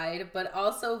very wide, but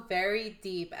also very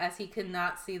deep as he could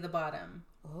not see the bottom.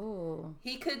 Oh.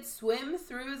 He could swim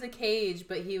through the cage,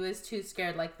 but he was too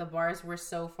scared. Like, the bars were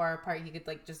so far apart, he could,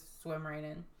 just swim right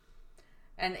in.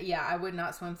 And, yeah, I would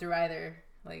not swim through either.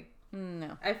 Like,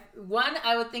 no.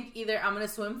 I would think either I'm going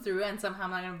to swim through and somehow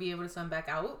I'm not going to be able to swim back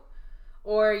out.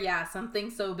 Or, yeah, something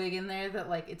so big in there that,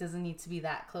 it doesn't need to be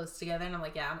that close together. And I'm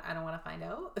like, yeah, I don't want to find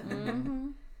out. Mm-hmm.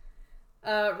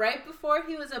 Right before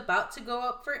he was about to go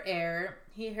up for air,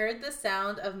 he heard the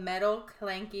sound of metal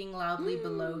clanking loudly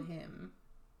below him.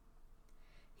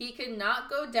 He could not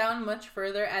go down much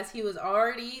further as he was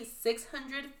already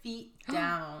 600 feet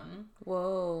down.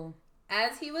 Whoa.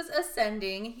 As he was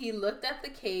ascending, he looked at the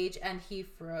cage and he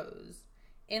froze.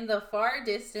 In the far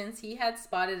distance, he had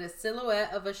spotted a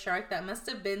silhouette of a shark that must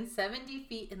have been 70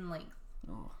 feet in length.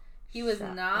 Oh. He was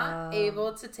not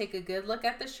able to take a good look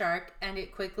at the shark, and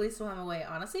it quickly swam away.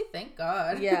 Honestly, thank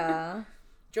God. Yeah.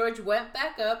 George went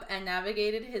back up and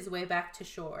navigated his way back to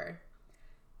shore.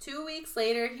 2 weeks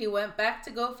later, he went back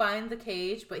to go find the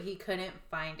cage, but he couldn't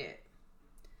find it.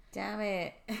 Damn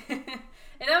it.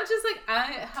 And I was just like,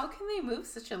 how can they move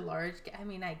such a large...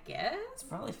 I guess? It's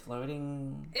probably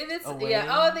floating away. Yeah.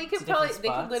 Oh, they could spots.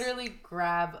 literally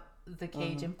grab the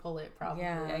cage and pull it, probably,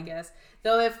 yeah. I guess.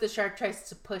 Though if the shark tries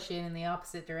to push in the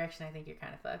opposite direction, I think you're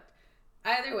kind of fucked.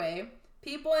 Either way,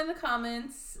 people in the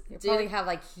comments... probably have,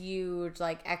 huge,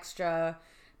 extra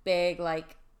big,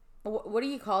 what do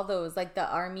you call those? The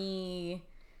army...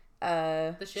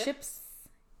 the ships?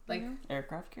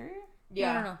 Aircraft carrier?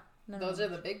 Yeah. No. Those are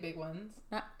the big ones.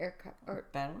 Not aircraft. Or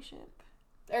battleship?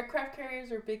 Aircraft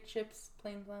carriers or big ships,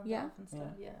 planes on yeah. and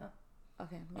stuff. Yeah.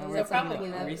 Okay. So probably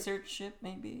a research ship,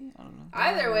 maybe? I don't know.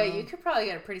 Either way, you could probably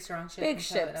get a pretty strong ship. Big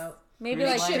ships. Maybe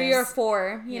Big 3 or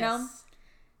 4, you yes. know?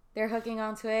 They're hooking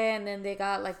onto it, and then they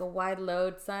got a wide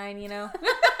load sign,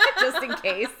 just in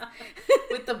case.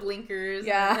 With the blinkers.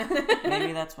 Yeah.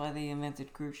 Maybe that's why they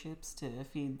invented cruise ships, to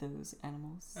feed those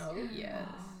animals. Oh, yes.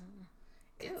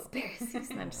 Conspiracies.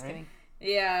 No, I'm just kidding.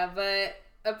 Yeah, but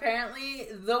apparently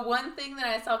the one thing that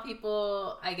I saw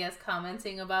people, I guess,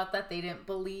 commenting about that they didn't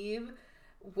believe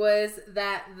was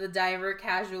that the diver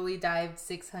casually dived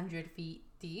 600 feet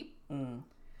deep.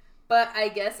 But I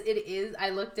guess it is,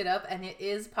 I looked it up, and it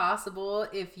is possible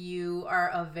if you are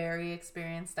a very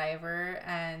experienced diver,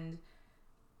 and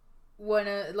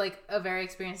a very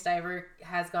experienced diver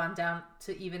has gone down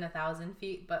to even 1,000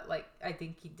 feet, but I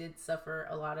think he did suffer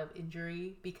a lot of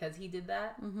injury because he did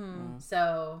that.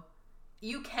 So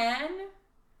you can,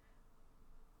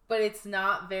 but it's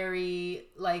not very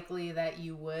likely that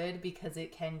you would, because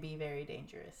it can be very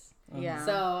dangerous. Yeah.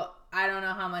 So I don't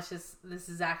know how much this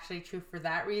is actually true for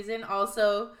that reason.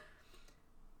 Also,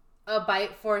 a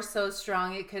bite force so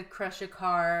strong it could crush a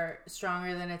car,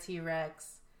 stronger than a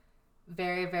T-Rex.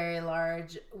 Very, very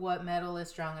large. What metal is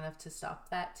strong enough to stop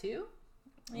that too?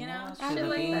 You know, shit shit the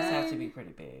like beams that. have to be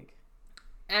pretty big.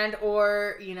 And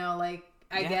or,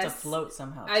 I guess have to float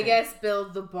somehow. I guess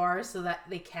build the bar so that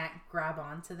they can't grab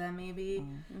onto them. Maybe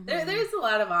there's a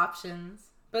lot of options,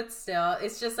 but still,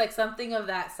 it's just something of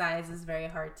that size is very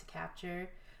hard to capture.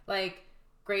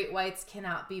 Great whites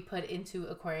cannot be put into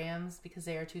aquariums because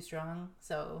they are too strong.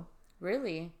 So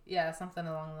really, yeah, something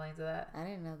along the lines of that. I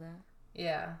didn't know that.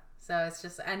 Yeah. So it's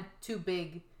just, and too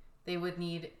big. They would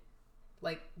need,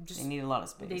 like, just... They need a lot of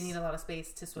space. They need a lot of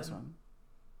space to swim.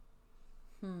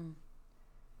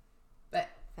 But...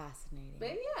 Fascinating.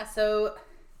 But yeah, so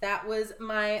that was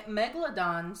my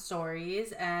megalodon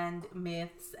stories and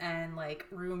myths and, like,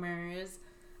 rumors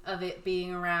of it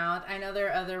being around. I know there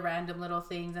are other random little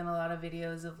things and a lot of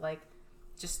videos of, like,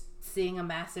 just seeing a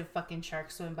massive fucking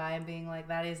shark swim by and being like,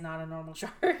 that is not a normal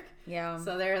shark. Yeah.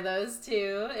 So there are those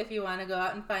too. If you want to go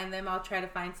out and find them, I'll try to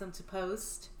find some to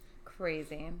post.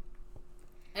 Crazy.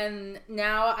 And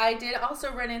now I did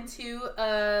also run into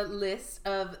a list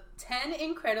of 10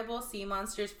 incredible sea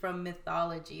monsters from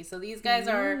mythology. So these guys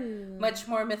are much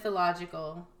more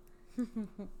mythological.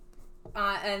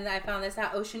 And I found this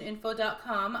at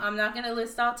oceaninfo.com. I'm not going to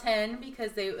list all 10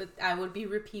 because I would be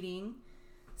repeating.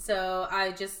 So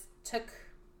I just took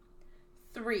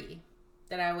 3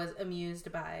 that I was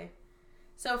amused by.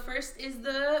 So first is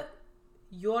the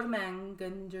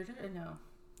Jormungandr. No,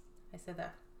 I said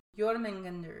that.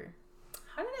 Jormungandr.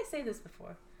 How did I say this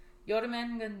before?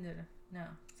 Jormungandr. No,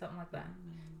 something like that.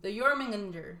 The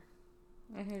Jormungandr.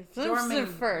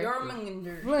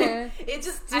 Jormungandr. It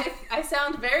just, I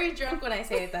sound very drunk when I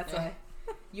say it, that's why.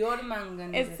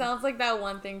 Jormungandr. It sounds like that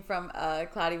one thing from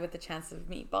Cloudy with a Chance of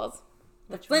Meatballs.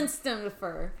 The Flintstone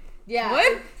fur. Yeah.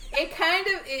 What? It kind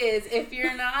of is. If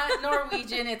you're not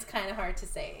Norwegian, it's kind of hard to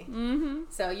say. Mm-hmm.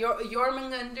 So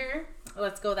Jormungandr.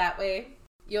 Let's go that way.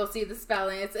 You'll see the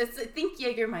spelling. It's think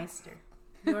Jägermeister.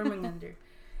 Jormungandr.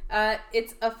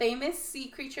 It's a famous sea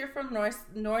creature from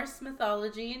Norse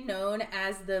mythology known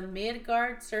as the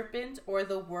Midgard serpent or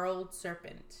the world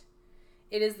serpent.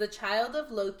 It is the child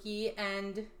of Loki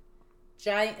and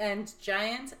giant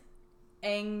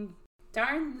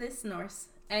darn this Norse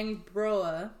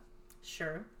Angbroa.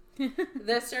 Sure.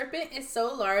 The serpent is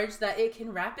so large that it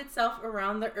can wrap itself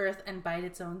around the earth and bite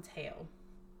its own tail.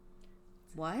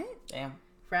 What? Damn.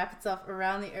 Wrap itself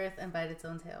around the earth and bite its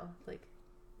own tail. Like,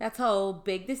 that's how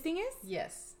big this thing is?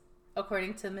 yes,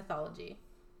 according to mythology.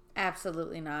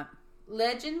 Absolutely not.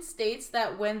 Legend states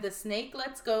that when the snake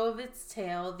lets go of its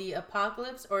tail, the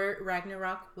apocalypse or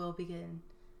Ragnarok will begin.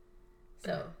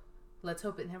 So, let's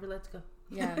hope it never lets go.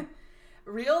 Yeah.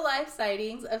 Real-life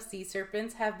sightings of sea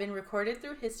serpents have been recorded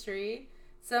through history.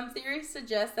 Some theories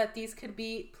suggest that these could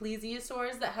be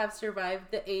plesiosaurs that have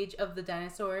survived the age of the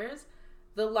dinosaurs.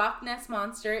 The Loch Ness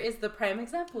Monster is the prime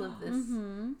example of this.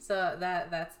 Mm-hmm. So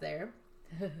that's there.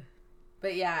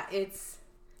 But yeah, it's...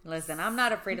 Listen, I'm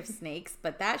not afraid of snakes,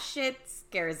 but that shit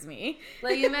scares me.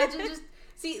 Like, imagine just...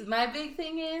 See, my big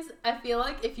thing is, I feel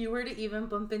like if you were to even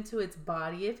bump into its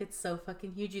body, if it's so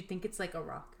fucking huge, you'd think it's like a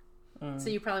rock. So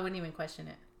you probably wouldn't even question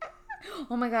it.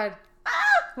 Oh my god.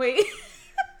 Wait.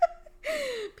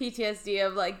 PTSD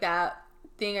of like that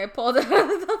thing I pulled out of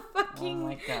the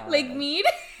fucking Lake Mead.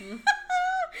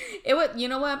 It would, you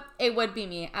know what? It would be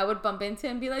me. I would bump into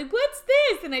it and be like, what's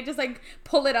this? And I just like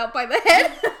pull it out by the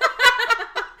head.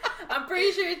 I'm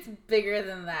pretty sure it's bigger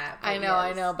than that. I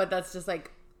know. But that's just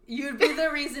like... You'd be the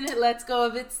reason it lets go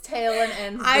of its tail and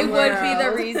ends I the world. would be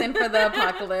the reason for the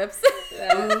apocalypse.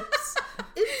 Oops.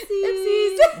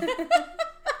 Oopsies.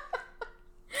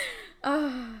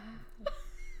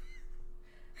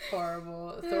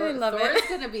 Horrible. Thor's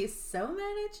gonna be so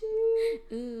mad at you.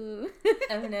 Ooh.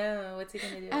 Oh no, what's he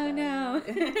gonna do? Oh no.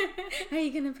 How are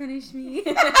you gonna punish me?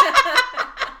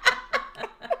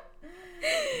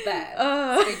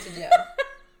 Bad. Straight to jail.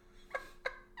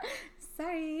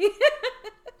 Sorry.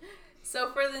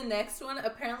 So for the next one,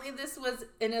 apparently this was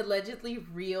an allegedly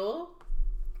real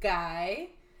guy.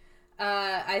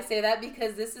 I say that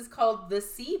because this is called the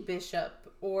sea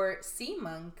bishop or sea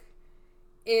monk.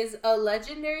 Is a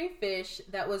legendary fish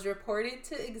that was reported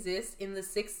to exist in the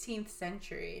 16th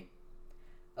century.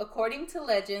 According to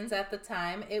legends at the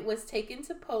time, it was taken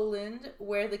to Poland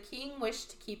where the king wished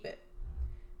to keep it.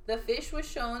 The fish was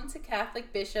shown to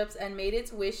Catholic bishops and made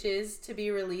its wishes to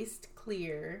be released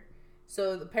clear.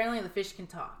 So apparently the fish can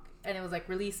talk. And it was like,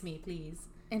 release me, please.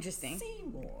 Interesting.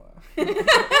 Seymour.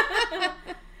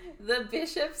 The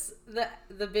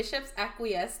bishops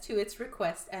acquiesced to its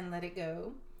request and let it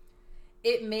go.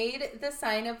 It made the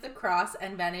sign of the cross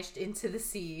and vanished into the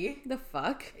sea. The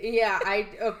fuck? Yeah,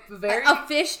 a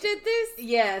fish did this?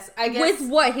 Yes, I guess. With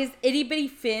what? His itty bitty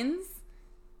fins?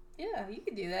 Yeah, you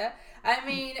could do that. I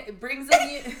mean, it brings a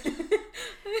new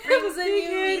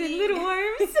meaning. Little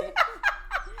arms.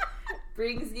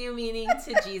 Brings new meaning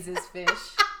to Jesus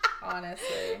fish.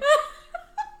 Honestly.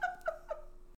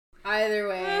 Either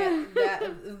way,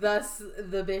 thus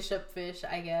the bishop fish,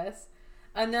 I guess.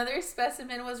 Another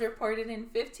specimen was reported in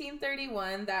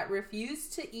 1531 that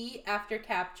refused to eat after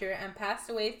capture and passed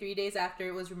away 3 days after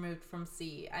it was removed from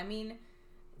sea. I mean,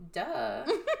 duh.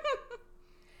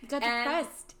 Got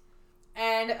depressed.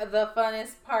 And the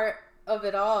funnest part of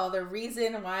it all, the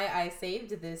reason why I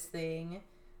saved this thing,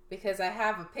 because I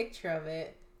have a picture of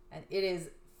it, and it is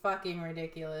fucking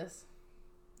ridiculous.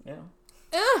 Yeah.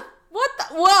 Ugh, what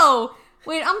the? Whoa!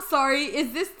 Wait, I'm sorry.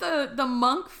 Is this the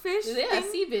monkfish Yeah,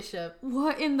 thing? sea bishop.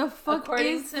 What in the fuck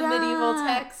According is to that? medieval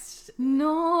text.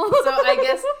 No. So I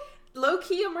guess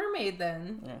low-key a mermaid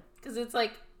then. Yeah. Because it's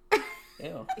like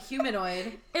Ew.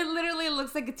 humanoid. It literally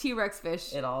looks like a T-Rex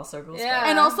fish. It all circles Yeah. back.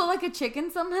 And also like a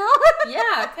chicken somehow.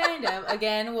 Yeah, kind of.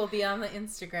 Again, we'll be on the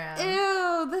Instagram.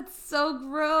 Ew, that's so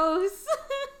gross.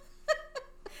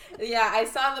 Yeah, I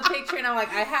saw the picture and I'm like,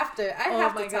 I have to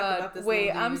talk about this. Wait,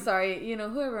 little I'm dude. sorry. You know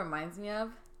who it reminds me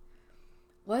of?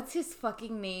 What's his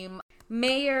fucking name?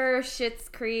 Mayor Schitt's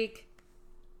Creek.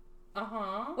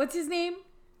 Uh-huh. What's his name?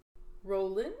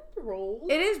 Roland?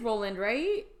 It is Roland,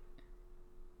 right?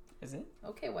 Is it?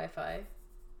 Okay, Wi-Fi.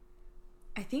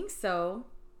 I think so.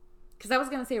 Because I was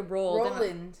going to say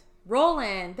Roland.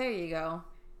 Roland. There you go.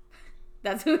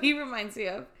 That's who he reminds me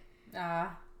of.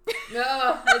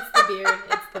 No, it's the beard.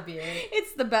 It's the beard.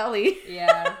 It's the belly.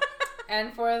 Yeah.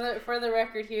 And for the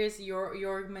record, here's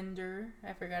Jorgmunder.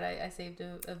 I forgot I saved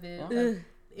a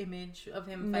image of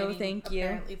him fighting thank you.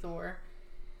 apparently Thor.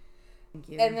 Thank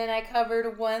you. And then I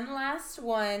covered one last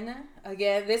one.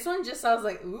 Again, this one just sounds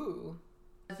like, ooh.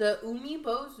 The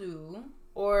Umibozu,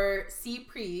 or sea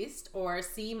priest, or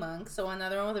sea monk, so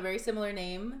another one with a very similar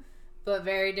name, but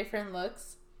very different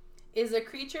looks, is a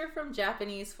creature from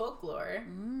Japanese folklore.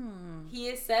 He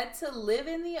is said to live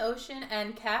in the ocean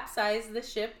and capsize the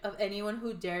ship of anyone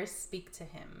who dares speak to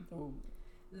him. Ooh.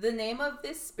 The name of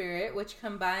this spirit, which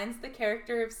combines the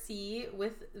character of sea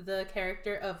with the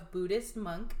character of Buddhist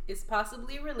monk, is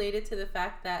possibly related to the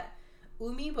fact that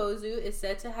Umibozu is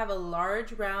said to have a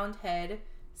large round head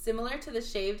similar to the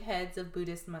shaved heads of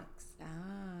Buddhist monks.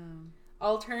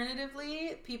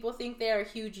 Alternatively, people think they are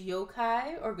huge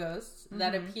yokai or ghosts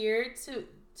that appear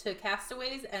to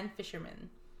castaways and fishermen.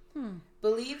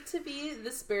 Believed to be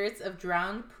the spirits of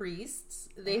drowned priests,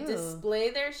 they display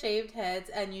their shaved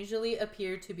heads and usually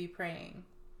appear to be praying.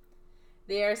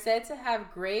 They are said to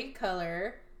have gray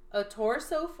color, a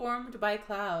torso formed by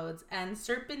clouds, and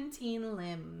serpentine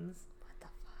limbs. What the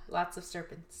fuck? Lots of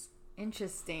serpents.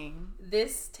 Interesting.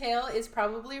 This tale is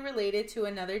probably related to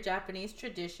another Japanese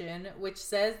tradition, which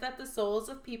says that the souls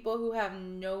of people who have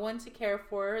no one to care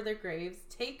for their graves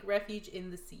take refuge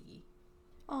in the sea.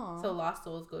 Aww. So lost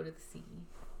souls go to the sea.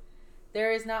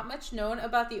 There is not much known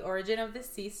about the origin of the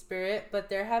sea spirit, but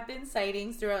there have been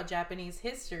sightings throughout Japanese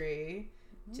history,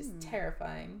 which is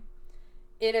terrifying.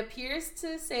 It appears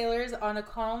to sailors on a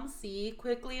calm sea,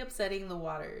 quickly upsetting the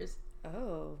waters.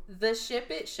 Oh. The ship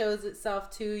it shows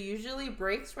itself to usually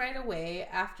breaks right away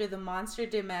after the monster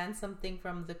demands something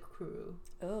from the crew.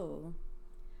 Oh.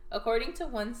 According to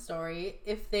one story,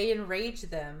 if they enrage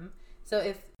them, so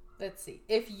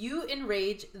if you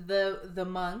enrage the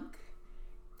monk,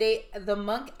 the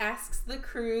monk asks the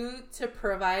crew to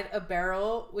provide a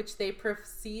barrel, which they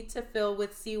proceed to fill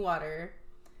with seawater.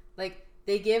 Like,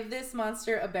 they give this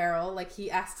monster a barrel, like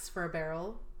he asks for a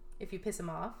barrel if you piss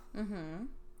him off. Mm-hmm.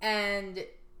 And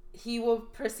he will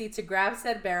proceed to grab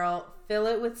said barrel, fill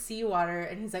it with seawater,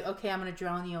 and he's like, okay, I'm going to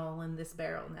drown you all in this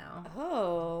barrel now.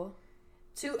 Oh.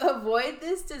 To avoid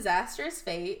this disastrous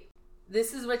fate,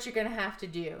 this is what you're going to have to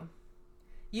do.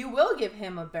 You will give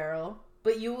him a barrel,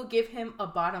 but you will give him a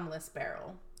bottomless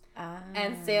barrel.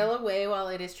 And sail away while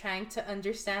it is trying to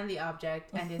understand the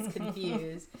object and is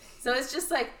confused. So it's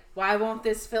just like, why won't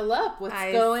this fill up? What's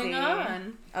going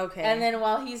on? Okay. And then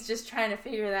while he's just trying to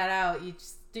figure that out, you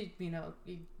just,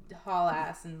 you haul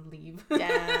ass and leave.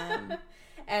 Damn.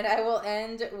 And I will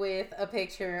end with a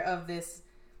picture of this.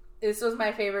 This was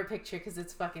my favorite picture because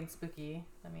it's fucking spooky.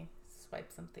 Let me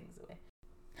swipe some things away.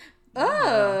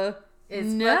 Oh. It's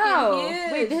no. fucking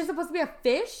huge. Wait, this is supposed to be a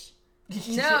fish?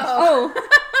 No. Oh.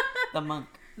 The monk.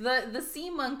 The sea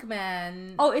monk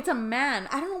man. Oh, it's a man.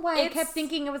 I don't know why I kept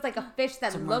thinking it was like a fish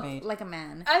that looked mermaid. like a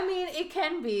man. I mean, it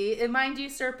can be. Mind you,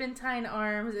 serpentine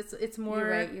arms. It's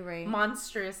more You're right.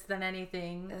 monstrous than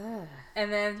anything. Ugh.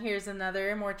 And then here's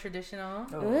another, more traditional.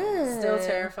 Oh. Still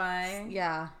terrifying.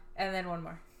 Yeah. And then one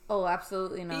more. Oh,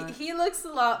 absolutely not. He looks a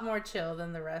lot more chill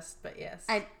than the rest, but yes.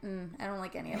 I don't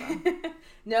like any of them.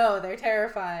 No, they're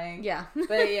terrifying. Yeah.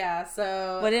 But yeah,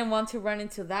 so... I didn't want to run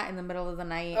into that in the middle of the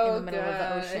night, in the middle of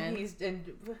the ocean.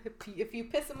 And if you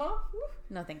piss him off...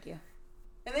 No, thank you.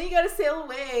 And then you gotta sail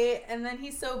away, and then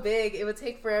he's so big, it would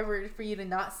take forever for you to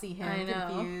not see him. I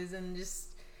know. Confused and just...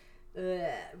 Ugh.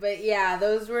 But yeah,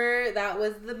 that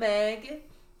was the Meg,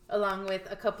 along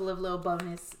with a couple of little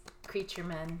bonus creature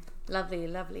men. Lovely,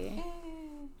 lovely.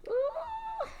 Ooh,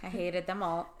 I hated them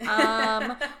all.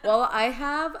 Well, I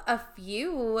have a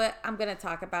few I'm going to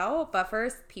talk about, but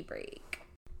first, pee break.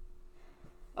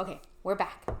 Okay, we're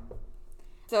back.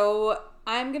 So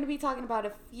I'm going to be talking about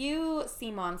a few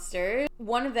sea monsters.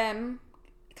 One of them,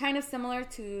 kind of similar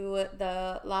to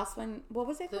the last one. What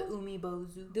was it called? The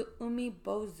Umibozu. The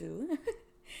Umibozu.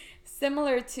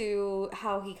 Similar to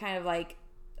how he kind of like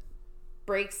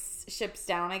breaks ships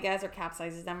down, I guess, or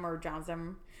capsizes them or drowns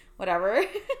them, whatever.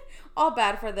 All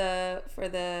bad for the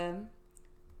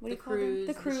what do you call them?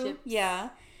 The crew. Ships.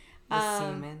 Yeah. The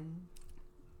seamen.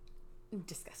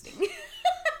 Disgusting.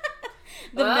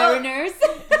 The mariners.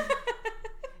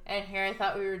 And here I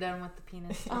thought we were done with the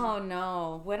penis. Oh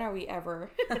no, when are we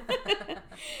ever?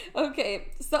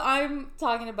 Okay, so I'm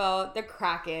talking about the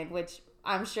Kraken, which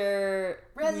I'm sure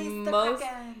Release the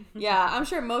Kraken. Yeah, I'm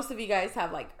sure most of you guys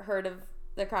have like heard of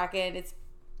the Kraken. It's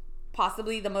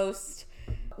possibly the most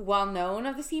well-known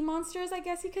of the sea monsters, I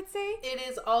guess you could say. It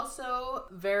is also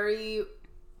very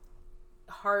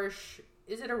harsh.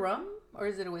 Is it a rum or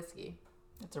is it a whiskey?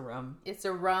 It's a rum. It's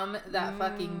a rum that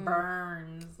fucking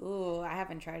burns. Ooh, I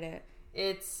haven't tried it.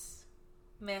 It's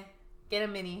meh. Get a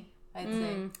mini, I'd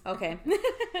say. Okay.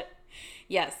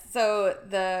 Yes, so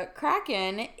the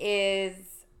Kraken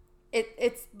is...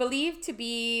 It's believed to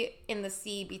be in the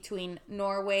sea between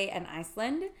Norway and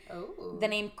Iceland. Oh. The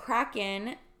name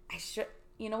Kraken,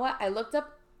 you know what? I looked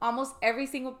up almost every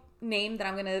single name that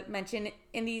I'm going to mention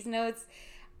in these notes,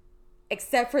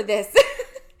 except for this.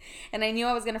 And I knew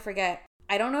I was going to forget.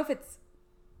 I don't know if it's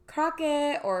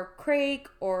Krake or Crake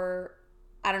or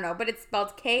I don't know, but it's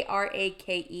spelled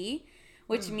Krake,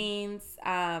 which means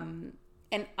an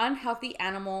unhealthy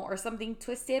animal or something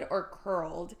twisted or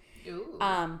curled. Ooh.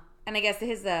 And I guess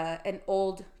this is an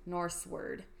old Norse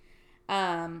word.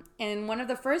 And one of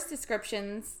the first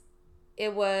descriptions,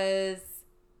 it was,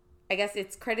 I guess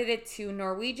it's credited to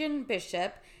Norwegian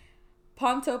bishop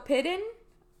Pontoppidan,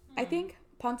 I think.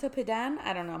 Pontoppidan,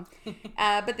 I don't know.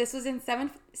 But this was in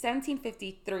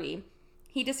 1753.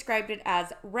 He described it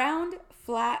as round,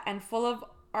 flat, and full of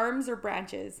arms or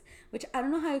branches, which I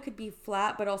don't know how it could be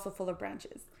flat, but also full of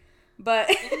branches. But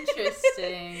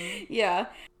interesting. Yeah.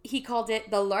 He called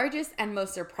it the largest and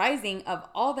most surprising of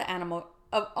all animal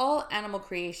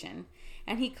creation.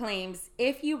 And he claims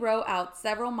if you row out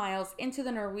several miles into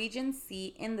the Norwegian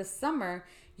Sea in the summer,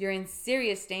 you're in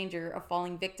serious danger of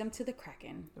falling victim to the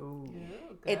Kraken. Ooh.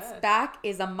 Its back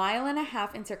is 1.5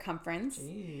 miles in circumference.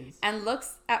 Jeez. And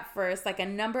looks at first like a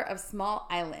number of small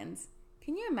islands.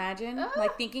 Can you imagine,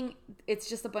 like thinking it's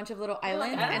just a bunch of little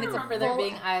islands, I don't and it's remember there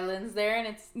being islands there, and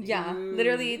it's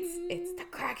literally it's the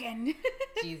Kraken.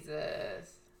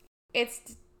 Jesus.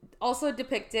 It's also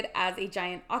depicted as a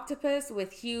giant octopus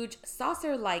with huge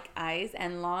saucer-like eyes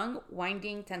and long,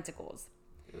 winding tentacles.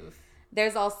 Oof.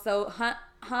 There's also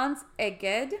Hans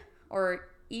Egede, or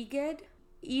Egede,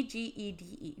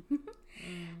 Egede,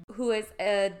 who is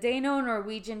a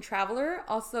Dano-Norwegian traveler,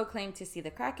 also claimed to see the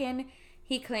Kraken.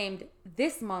 He claimed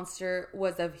this monster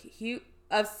was of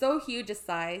so huge a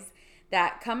size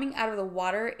that coming out of the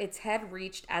water, its head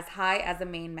reached as high as the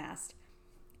mainmast.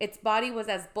 Its body was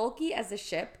as bulky as a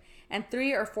ship and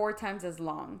 3 or 4 times as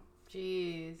long.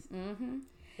 Jeez. Mm-hmm.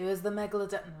 It was the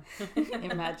megalodon.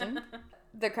 Imagine.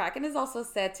 The Kraken is also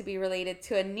said to be related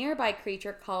to a nearby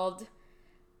creature called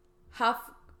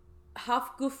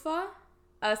Hafgufa,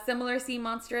 a similar sea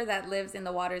monster that lives in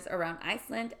the waters around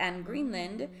Iceland and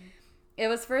Greenland. It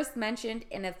was first mentioned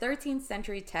in a 13th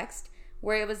century text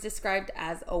where it was described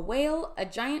as a whale, a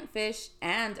giant fish,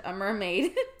 and a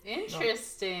mermaid.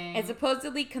 Interesting. It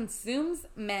supposedly consumes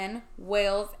men,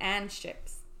 whales, and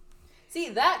ships. See,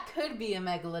 that could be a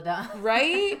megalodon.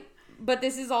 Right? But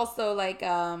this is also like,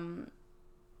 well,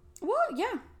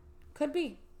 yeah, could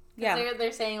be. Yeah.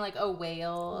 They're saying like a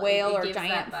whale. Whale It or gives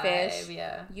giant that fish. vibe,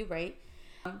 yeah. You right.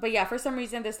 But yeah, for some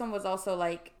reason, this one was also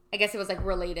like, I guess it was like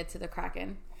related to the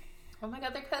Kraken. Oh my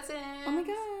god, they're cousins. Oh my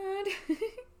god.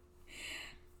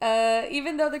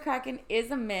 Even though the Kraken is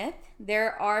a myth,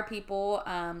 there are people,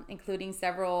 including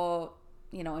several,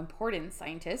 important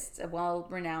scientists,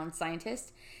 well-renowned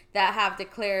scientists, that have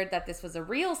declared that this was a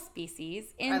real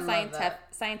species in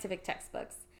scientific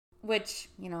textbooks. Which,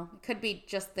 could be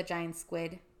just the giant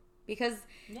squid. Because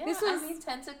this was...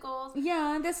 tentacles.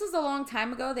 Yeah, this was a long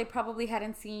time ago. They probably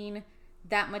hadn't seen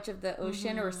that much of the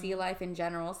ocean or sea life in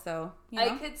general. So, you know.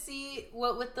 I could see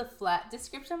what with the flat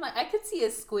description. Like, I could see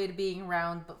a squid being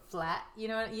round but flat. You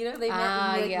know, they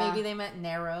meant maybe they meant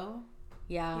narrow.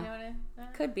 Yeah, you know what I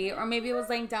mean? Could be, or maybe it was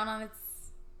laying down on its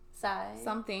side.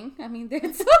 Something. I mean,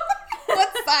 there's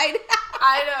what side?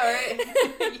 I know,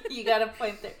 right? You got a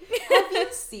point there. Have you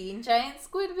seen giant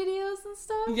squid videos and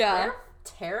stuff? Yeah. They're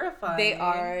terrifying. They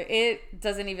are. It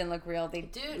doesn't even look real.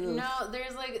 No,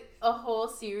 there's like a whole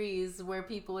series where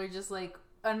people are just like,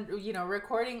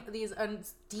 recording these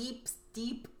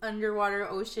deep underwater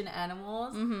ocean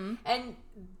animals, and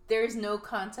there's no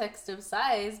context of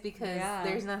size because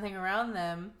there's nothing around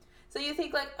them. So you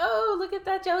think like, oh, look at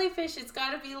that jellyfish. It's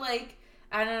got to be like,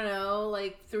 I don't know,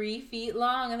 like 3 feet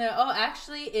long. And then,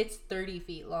 actually, it's 30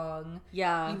 feet long.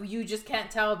 Yeah. You just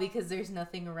can't tell because there's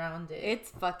nothing around it.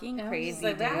 It's fucking crazy,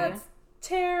 like, that's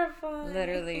terrifying.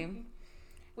 Literally.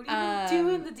 What do you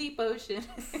do in the deep ocean?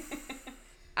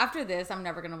 After this, I'm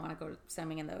never going to want to go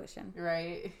swimming in the ocean.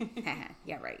 Right.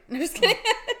 Yeah, right. I'm just kidding.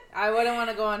 I wouldn't want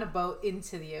to go on a boat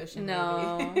into the ocean.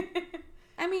 No.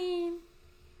 I mean,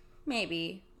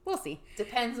 maybe. We'll see.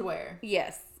 Depends where.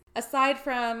 Yes. Aside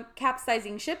from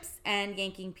capsizing ships and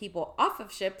yanking people off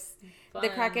of ships, the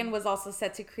Kraken was also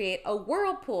set to create a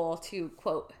whirlpool to,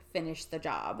 quote, finish the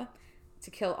job,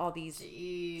 to kill all these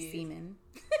seamen.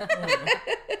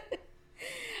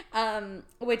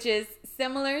 Which is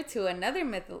similar to another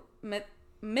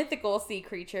mythical sea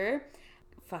creature.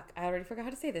 Fuck, I already forgot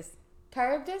how to say this.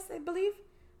 Charybdis, I believe?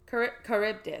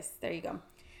 Charybdis, there you go.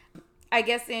 I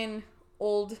guess in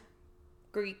Old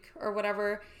Greek or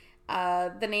whatever,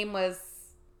 the name was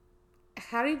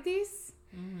Charybdis,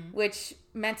 which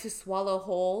meant to swallow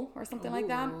whole or something like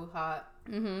that. Ooh, hot.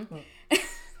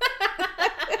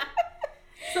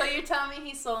 So you're telling me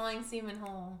he's swallowing semen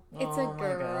whole? It's a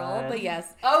girl, but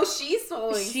yes. Oh, she's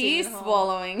swallowing She's semen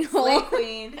swallowing whole. whole. Slay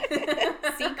queen.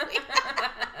 Sea queen.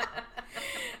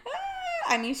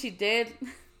 I mean, she did,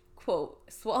 quote,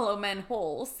 swallow men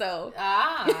whole, so.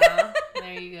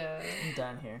 There you go. I'm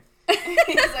done here.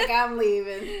 He's like, I'm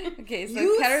leaving. Okay, so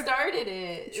you started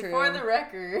it. True. For the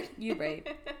record. You're right.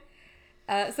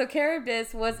 So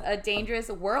Charybdis was a dangerous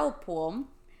whirlpool.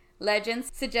 Legends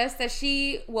suggest that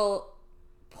she will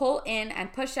pull in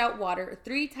and push out water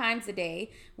 3 times a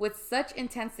day with such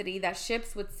intensity that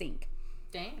ships would sink.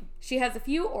 Dang. She has a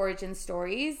few origin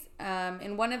stories.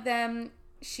 In one of them,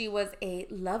 she was a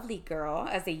lovely girl,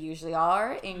 as they usually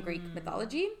are in Greek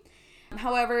mythology.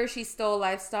 However, she stole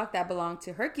livestock that belonged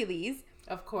to Hercules.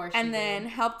 Of course. And then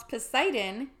helped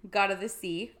Poseidon, god of the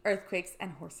sea, earthquakes,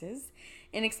 and horses,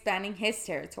 in expanding his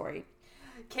territory.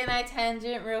 Can I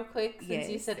tangent real quick since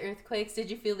you said earthquakes?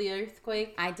 Did you feel the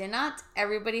earthquake? I did not.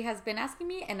 Everybody has been asking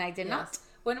me, and I did not.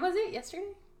 When was it?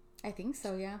 Yesterday? I think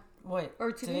so, yeah. Wait.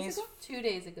 Or 2 days ago? 2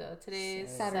 days ago. Today's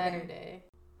Saturday.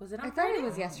 Was it on I Friday? thought it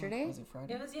was yesterday. Was it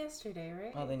Friday? It was yesterday,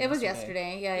 right? Oh, it was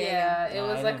yesterday. Yeah. It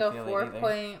was like a 4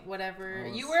 point whatever.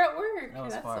 You were at work. That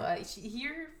was That's far.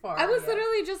 You're far. I was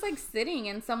literally just like sitting,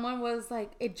 and someone was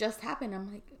like, "It just happened."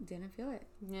 I'm like, "Didn't feel it."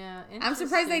 Yeah, I'm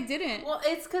surprised I didn't. Well,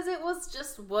 it's because it was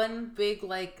just one big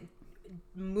like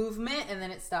movement, and then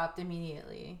it stopped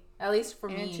immediately. At least for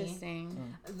me.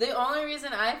 Interesting. The only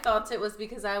reason I felt it was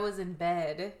because I was in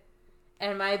bed.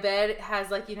 And my bed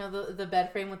has, like, the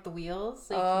bed frame with the wheels,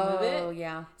 so you can move it. Oh,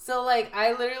 yeah. So, like,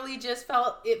 I literally just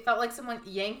felt like someone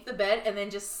yanked the bed and then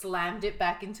just slammed it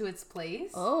back into its place.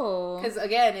 Oh. Because,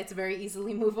 again, it's very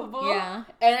easily movable. Yeah.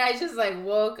 And I just, like,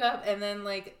 woke up, and then,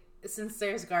 like, since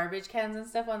there's garbage cans and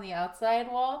stuff on the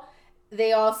outside wall,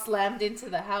 they all slammed into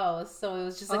the house. So it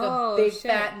was just, like, a big,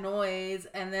 fat noise.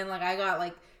 And then, like, I got,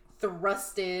 like,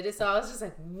 thrusted. So I was just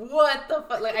like, what the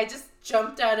fuck? Like, I just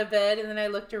jumped out of bed, and then I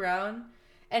looked around,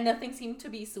 and nothing seemed to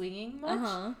be swinging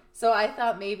much. So I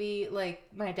thought maybe, like,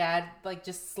 my dad, like,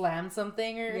 just slammed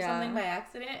something or something by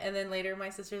accident. And then later my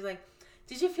sister's like,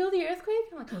 did you feel the earthquake?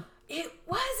 I'm like, it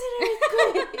was an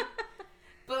earthquake.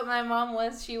 But my mom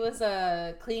she was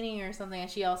cleaning or something, and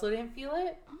she also didn't feel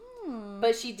it.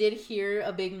 But she did hear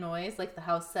a big noise, like the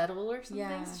house settle or something.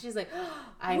 Yeah. So she's like,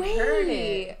 I heard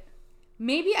it.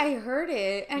 Maybe I heard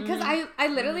it, and because I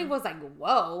literally was like,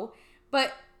 whoa,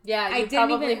 but yeah, you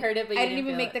probably heard it, but I didn't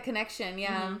even make the connection.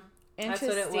 Yeah, Interesting.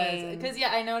 That's what it was. Because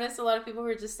I noticed a lot of people who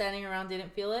were just standing around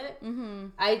didn't feel it.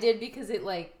 I did because it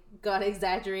like got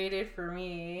exaggerated for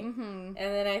me, and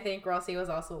then I think Rossi was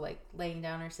also like laying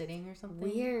down or sitting or something.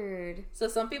 Weird. So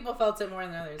some people felt it more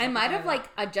than others. I might have like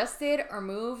adjusted or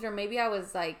moved, or maybe I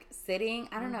was like sitting.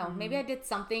 I don't know. Maybe I did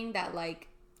something that like.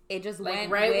 It just like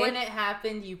went when it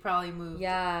happened, you probably moved.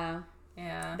 Yeah.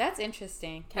 Yeah. That's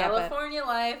interesting. California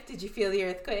life. Did you feel the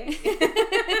earthquake?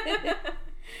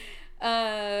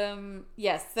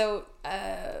 Yes. So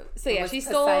yeah, she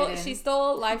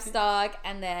stole livestock,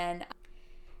 and then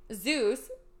Zeus,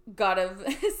 god of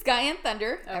sky and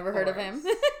thunder. Ever heard of him?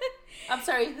 I'm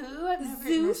sorry, who? I've never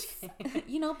Zeus.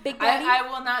 You know, Big Daddy. I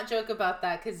will not joke about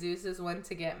that because Zeus is one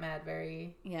to get mad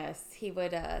very. Yes, he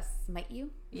would smite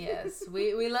you. Yes,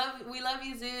 we love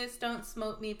you, Zeus. Don't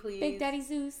smote me, please. Big Daddy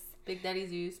Zeus. Big Daddy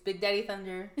Zeus. Big Daddy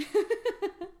Thunder.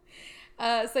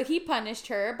 So he punished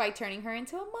her by turning her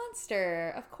into a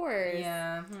monster, of course.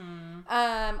 Yeah.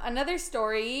 Another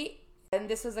story, and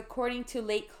this was according to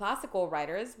late classical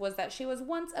writers, was that she was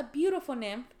once a beautiful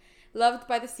nymph loved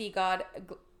by the sea god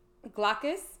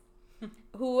Glaucus,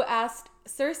 who asked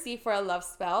Circe for a love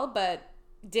spell, but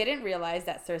didn't realize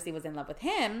that Circe was in love with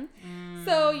him.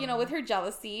 So, you know, with her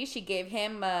jealousy, she gave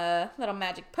him a little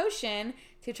magic potion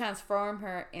to transform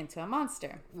her into a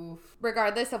monster. Oof.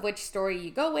 Regardless of which story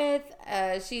you go with,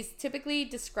 she's typically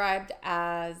described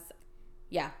as,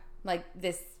 like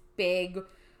this big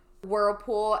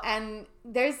whirlpool. And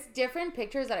there's different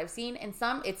pictures that I've seen. In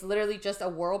some, it's literally just a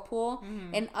whirlpool.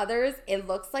 In others, it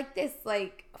looks like this,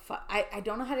 like, I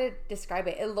don't know how to describe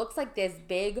it. It looks like this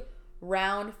big,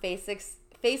 round,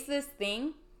 faceless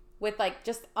thing with, like,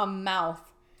 just a mouth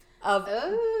of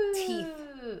teeth.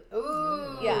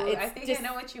 Ooh. Yeah, I think I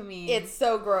know what you mean. It's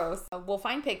so gross. We'll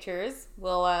find pictures.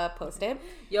 We'll post it.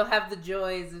 You'll have the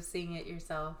joys of seeing it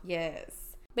yourself. Yes.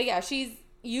 But yeah, she's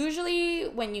usually,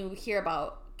 when you hear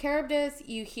about Charybdis,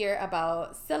 you hear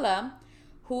about Scylla,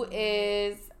 who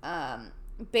is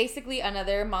basically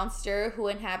another monster who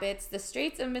inhabits the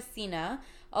Straits of Messina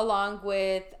along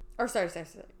with...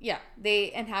 Yeah,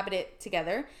 they inhabit it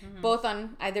together, both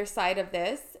on either side of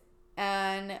this.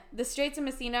 And the Straits of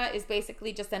Messina is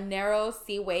basically just a narrow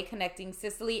seaway connecting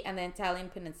Sicily and the Italian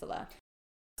peninsula.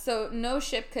 So no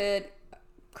ship could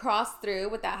cross through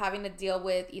without having to deal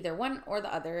with either one or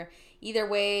the other. Either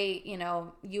way, you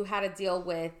know, you had to deal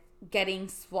with getting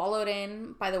swallowed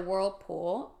in by the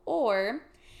whirlpool, or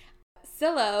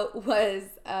Scylla was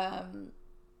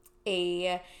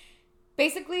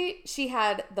basically, she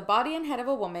had the body and head of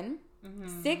a woman,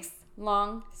 6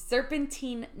 long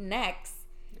serpentine necks,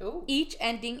 each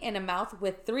ending in a mouth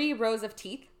with 3 rows of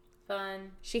teeth.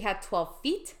 Fun. She had 12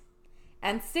 feet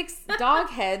and 6 dog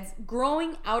heads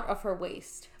growing out of her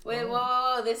waist. Wait,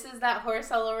 whoa. This is that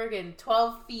horse all over again.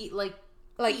 12 feet, like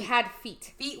had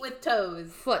feet. Feet with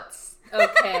toes. Foots.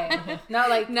 Okay.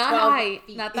 Not like not 12 height.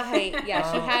 feet. Not the height.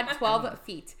 Yeah, she had 12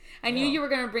 feet. I knew you were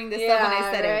going to bring this up when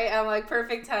I said it. I'm like,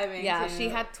 perfect timing. Yeah, too. she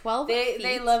had 12 feet.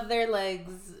 They love their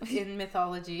legs in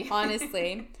mythology.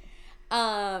 Honestly.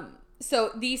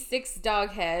 So these 6 dog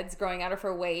heads growing out of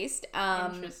her waist,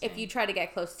 if you try to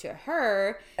get close to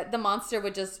her, the monster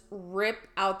would just rip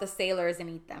out the sailors and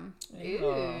eat them.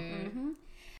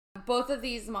 Both of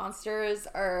these monsters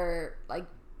are like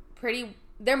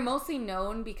they're mostly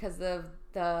known because of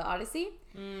the Odyssey,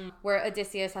 where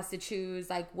Odysseus has to choose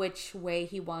like which way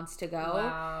he wants to go.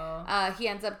 Wow. He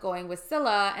ends up going with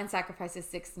Scylla and sacrifices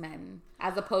 6 men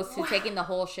as opposed to taking the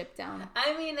whole ship down.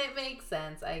 I mean, it makes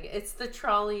sense. It's the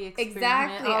trolley experiment.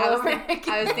 Exactly.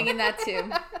 I was thinking that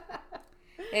too.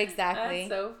 Exactly.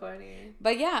 That's so funny.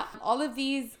 But yeah, all of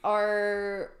these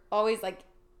are always like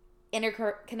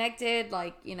interconnected.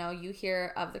 Like, you know, you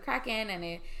hear of the Kraken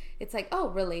and it's like, oh,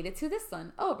 related to this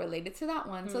one. Oh, related to that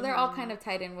one. So they're all kind of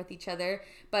tied in with each other,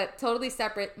 but totally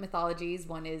separate mythologies.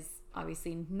 One is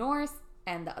obviously Norse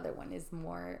and the other one is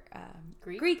more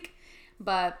Greek.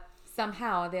 But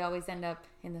somehow they always end up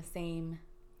in the same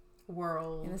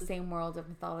world. In the same world of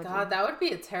mythology. God, that would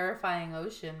be a terrifying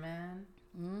ocean, man.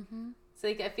 It's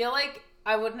like, I feel like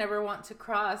I would never want to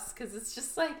cross because it's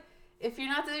just like, if you're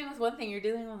not dealing with one thing, you're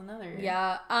dealing with another.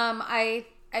 Yeah.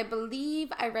 I believe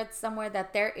I read somewhere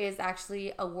that there is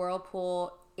actually a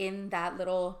whirlpool in that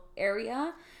little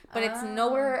area, but it's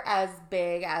nowhere as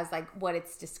big as like what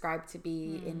it's described to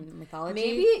be in mythology.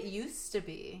 Maybe it used to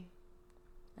be.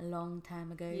 A long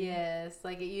time ago. Yes,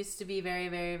 like it used to be very,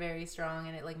 very, very strong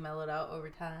and it like mellowed out over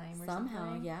time or somehow,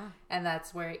 something. yeah. And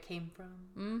that's where it came from.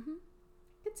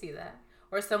 I could see that.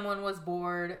 Or someone was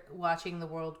bored watching the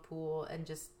whirlpool and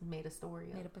just made a story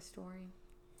up. Made up a story.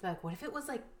 It's like, what if it was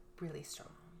like really strong?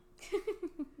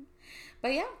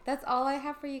 But yeah, that's all I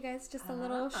have for you guys. Just a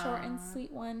little short and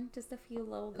sweet one. Just a few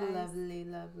little guys. Lovely,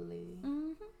 lovely.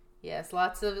 Yes,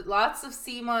 lots of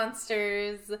sea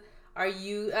monsters. Are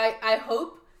you?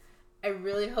 I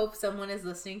really hope someone is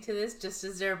listening to this just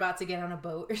as they're about to get on a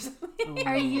boat or something.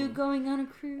 Are you going on a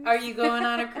cruise? Are you going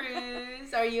on a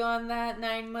cruise? Are you on that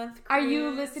 9-month cruise? Are you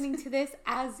listening to this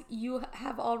as you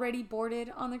have already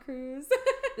boarded on the cruise?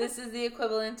 This is the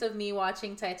equivalent of me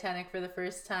watching Titanic for the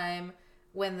first time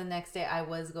when the next day I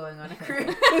was going on a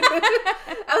cruise.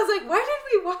 I was like, why did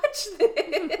we watch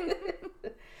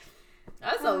this?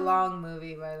 That was a long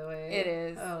movie, by the way. It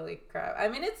is. Holy crap. I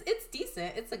mean, it's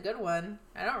decent. It's a good one.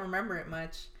 I don't remember it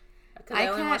much. Because I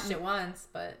only watched it once,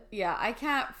 but... Yeah, I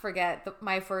can't forget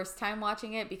my first time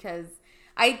watching it because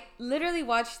I literally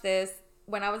watched this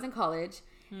when I was in college.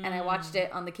 And I watched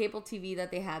it on the cable TV that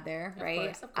they had there,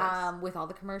 right? Of course. With all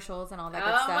the commercials and all that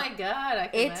good stuff. Oh my God, I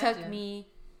can imagine. Took me,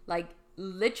 like,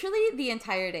 literally the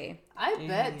entire day. I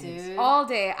bet, dude. All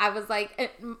day. I was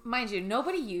like, mind you,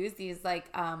 nobody used these, like,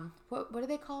 what are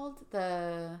they called?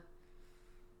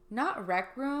 Not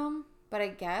rec room, but I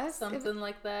guess. Something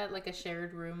like that, like a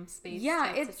shared room space.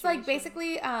 Yeah, it's situation. like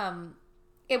basically,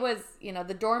 it was,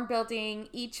 the dorm building.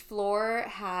 Each floor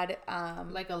had...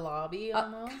 like a lobby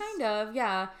almost? Kind of,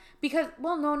 yeah. Because,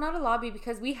 well, no, not a lobby.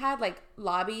 Because we had, like,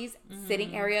 lobbies,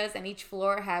 sitting areas, and each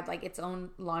floor had, like, its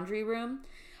own laundry room.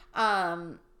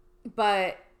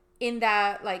 But in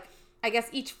that, like, I guess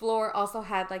each floor also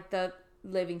had, like, the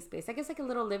living space. I guess, like, a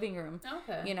little living room.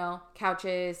 Okay.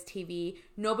 Couches, TV.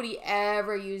 Nobody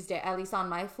ever used it, at least on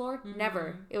my floor.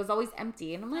 Never. It was always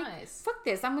empty. And I'm like, fuck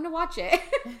this. I'm going to watch it.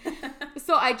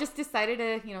 So I just decided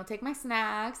to, take my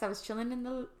snacks. I was chilling in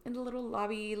the little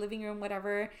lobby, living room,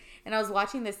 whatever. And I was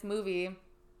watching this movie.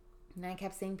 And I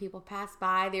kept seeing people pass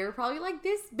by. They were probably like,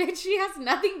 this bitch, she has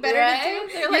nothing better to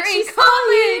do. They're like, You're in she's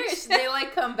college. Still here. They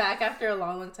like come back after a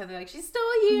long time. They're like, she's still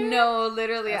here. No,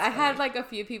 literally. That's I had funny. like a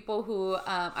few people who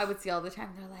I would see all the time.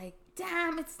 They're like,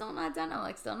 damn, it's still not done. I'm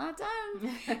like, still not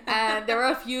done. And there were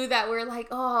a few that were like,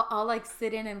 oh, I'll like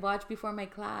sit in and watch before my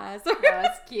class. Oh,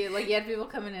 that's cute. Like you had people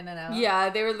coming in and out. Yeah,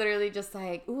 they were literally just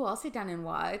like, ooh, I'll sit down and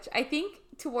watch. I think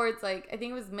towards I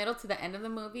think it was middle to the end of the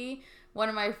movie, one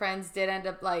of my friends did end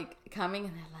up like coming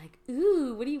and they're like,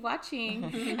 ooh, what are you watching?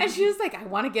 And she was like, I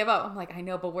want to give up. I'm like, I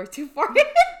know, but we're too far.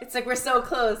 It's like, we're so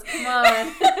close. Come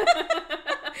on.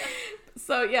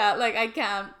 So yeah, like I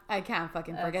can't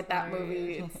fucking forget that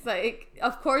movie. It's like,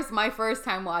 of course, my first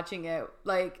time watching it,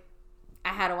 like I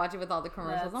had to watch it with all the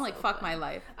commercials. That's I'm like, so fuck funny. my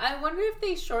life. I wonder if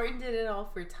they shortened it at all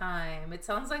for time. It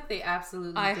sounds like they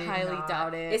absolutely I did highly not.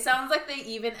 doubt it. It sounds like they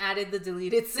even added the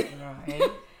deleted scene. Right.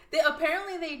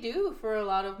 Apparently they do for a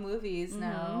lot of movies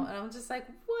now. And I'm just like,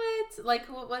 what? Like,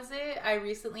 what was it? I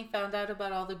recently found out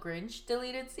about all the Grinch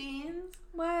deleted scenes.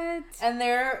 What? And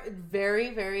they're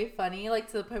very, very funny. Like,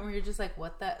 to the point where you're just like,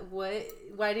 what?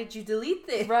 Why did you delete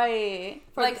this? Right.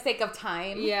 For Like, the sake of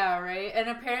time. Yeah, right. And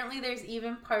apparently there's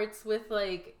even parts with,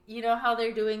 like, you know how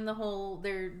they're doing the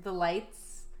lights?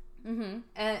 Mm-hmm.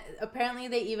 And apparently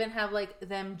they even have, like,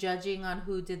 them judging on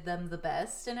who did them the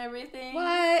best and everything. What?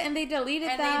 And they deleted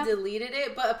that? And they deleted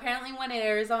it. But apparently when it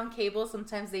airs on cable,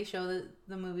 sometimes they show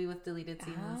the movie with deleted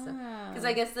scenes and stuff. Because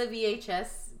I guess the VHS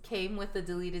came with the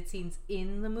deleted scenes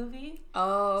in the movie.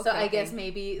 Oh, okay. So I guess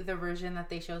maybe the version that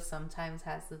they show sometimes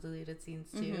has the deleted scenes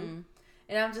too. Mm-hmm.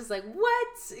 And I'm just like, what?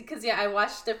 Because, yeah, I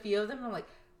watched a few of them and I'm like,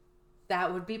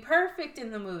 that would be perfect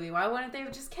in the movie. Why wouldn't they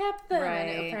have just kept them? Right.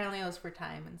 And apparently it was for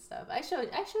time and stuff. I showed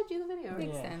you the video.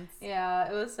 Makes sense.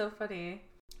 Yeah, it was so funny.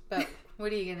 But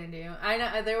what are you gonna do? I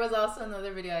know there was also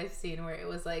another video I've seen where it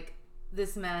was like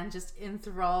this man just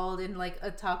enthralled in like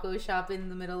a taco shop in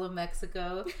the middle of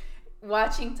Mexico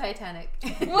watching Titanic.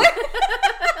 What?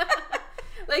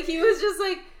 Like he was just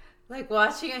like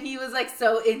watching it. He was like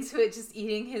so into it, just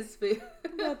eating his food.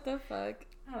 What the fuck?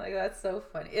 Oh, like that's so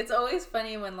funny. It's always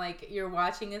funny when like you're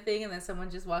watching a thing and then someone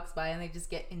just walks by and they just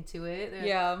get into it. They're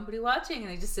Yeah. like, what are you watching?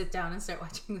 And they just sit down and start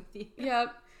watching with you.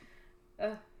 Yep.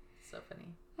 So funny.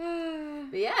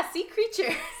 But yeah, sea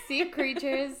creature. Sea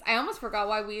creatures. I almost forgot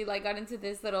why we like got into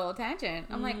this little tangent.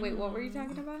 I'm like, wait, what were you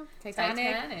talking about?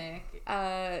 Titanic.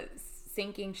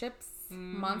 Sinking ships,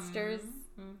 monsters,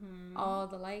 all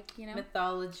the like, you know.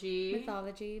 Mythology.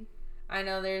 I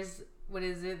know there's, what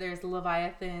is it? There's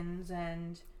Leviathans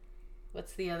and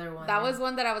what's the other one? That was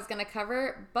one that I was going to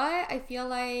cover, but I feel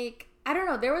like, I don't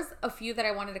know, there was a few that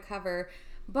I wanted to cover,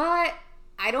 but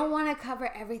I don't want to cover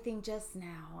everything just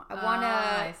now.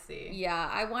 I see. Yeah,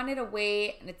 I wanted to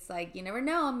wait, and it's like, you never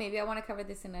know, maybe I want to cover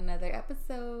this in another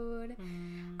episode.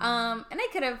 And I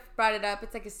could have brought it up.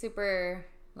 It's like a super,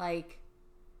 like,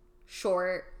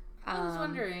 short. I was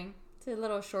wondering. It's a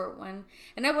little short one.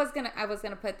 And I was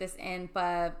gonna put this in,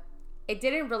 but it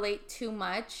didn't relate too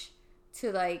much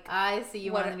to like. I see.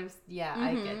 You wanted to. Yeah,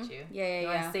 I get you. Yeah. You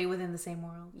want to stay within the same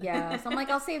world. Yeah. So I'm like,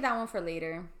 I'll save that one for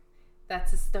later.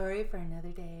 That's a story for another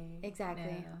day.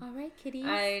 Exactly. No. All right, kitties.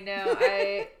 I know.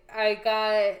 I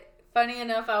got. Funny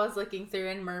enough, I was looking through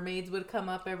and mermaids would come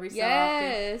up every so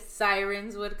often.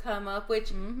 Sirens would come up,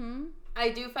 which I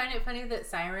do find it funny that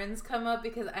sirens come up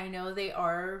because I know they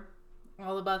are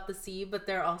all about the sea, but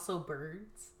they're also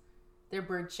birds. They're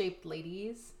bird-shaped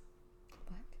ladies.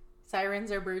 What?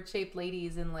 Sirens are bird-shaped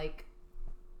ladies in like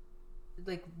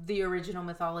the original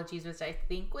mythologies, which I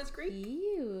think was Greek.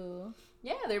 Ew.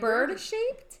 Yeah, they're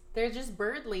bird-shaped? They're just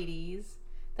bird ladies.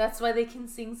 That's why they can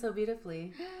sing so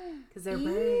beautifully. Because they're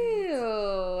birds.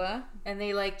 Ew. And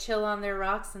they like chill on their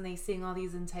rocks and they sing all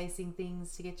these enticing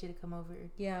things to get you to come over.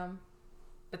 Yeah.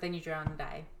 But then you drown and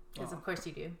die. Because of course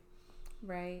you do.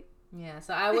 Right. Yeah,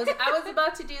 so I was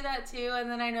about to do that too,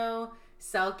 and then I know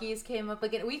Selkies came up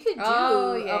again. We could do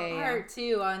a part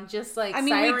 2 on just like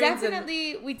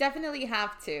sirens. We definitely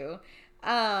have to.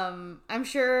 I'm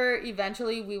sure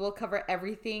eventually we will cover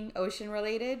everything ocean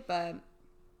related, but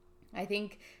I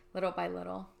think little by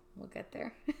little we'll get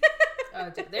there. Oh,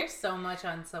 dude, there's so much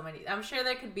on so many. I'm sure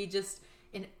there could be just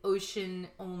an ocean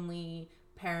only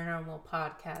paranormal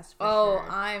podcast. Sure.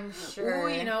 I'm sure. Ooh,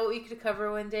 you know what we could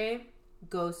cover one day?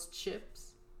 Ghost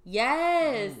ships.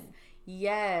 Yes. Ooh.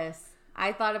 Yes.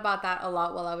 I thought about that a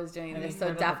lot while I was doing this,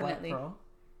 so definitely.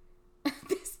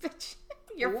 This bitch.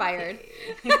 You're fired.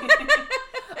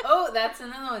 Oh, that's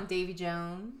another one. Davy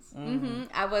Jones. Mm-hmm.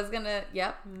 I was gonna,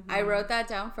 I wrote that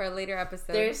down for a later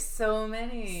episode. There's so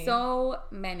many. So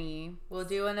many. We'll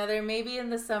do another maybe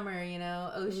in the summer, you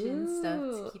know, ocean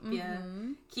stuff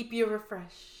to keep you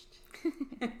refreshed.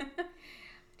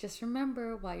 Just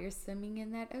remember, while you're swimming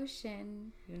in that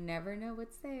ocean, you never know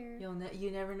what's there.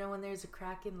 You never know when there's a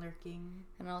kraken lurking.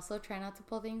 And also try not to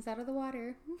pull things out of the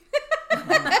water.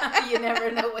 You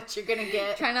never know what you're gonna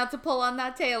get. Try not to pull on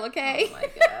that tail, okay? Oh my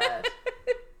god.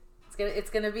 It's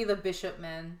gonna be the bishop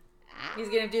man. He's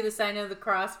gonna do the sign of the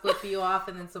cross, flip you off,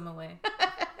 and then swim away.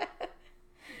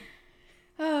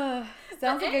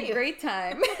 Sounds like a great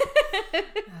time.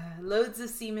 Loads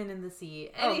of semen in the sea.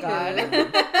 Anywho. Oh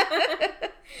god.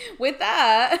 With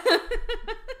that,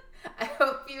 I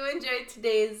hope you enjoyed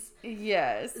today's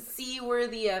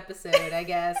sea-worthy episode, I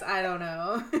guess. I don't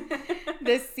know.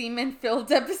 This semen-filled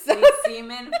episode. The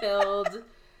semen-filled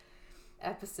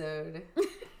episode.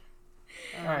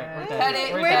 All right,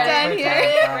 we're done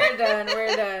here.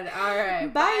 We're done. All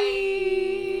right.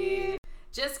 Bye.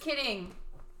 Just kidding.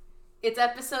 It's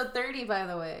episode 30, by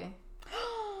the way.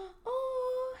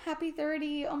 Happy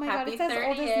 30. Oh my Happy god, it's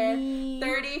 30th. as old as me.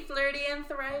 30, flirty, and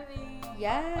thriving.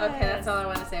 Yeah. Okay, that's all I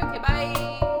want to say. Okay,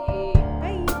 bye.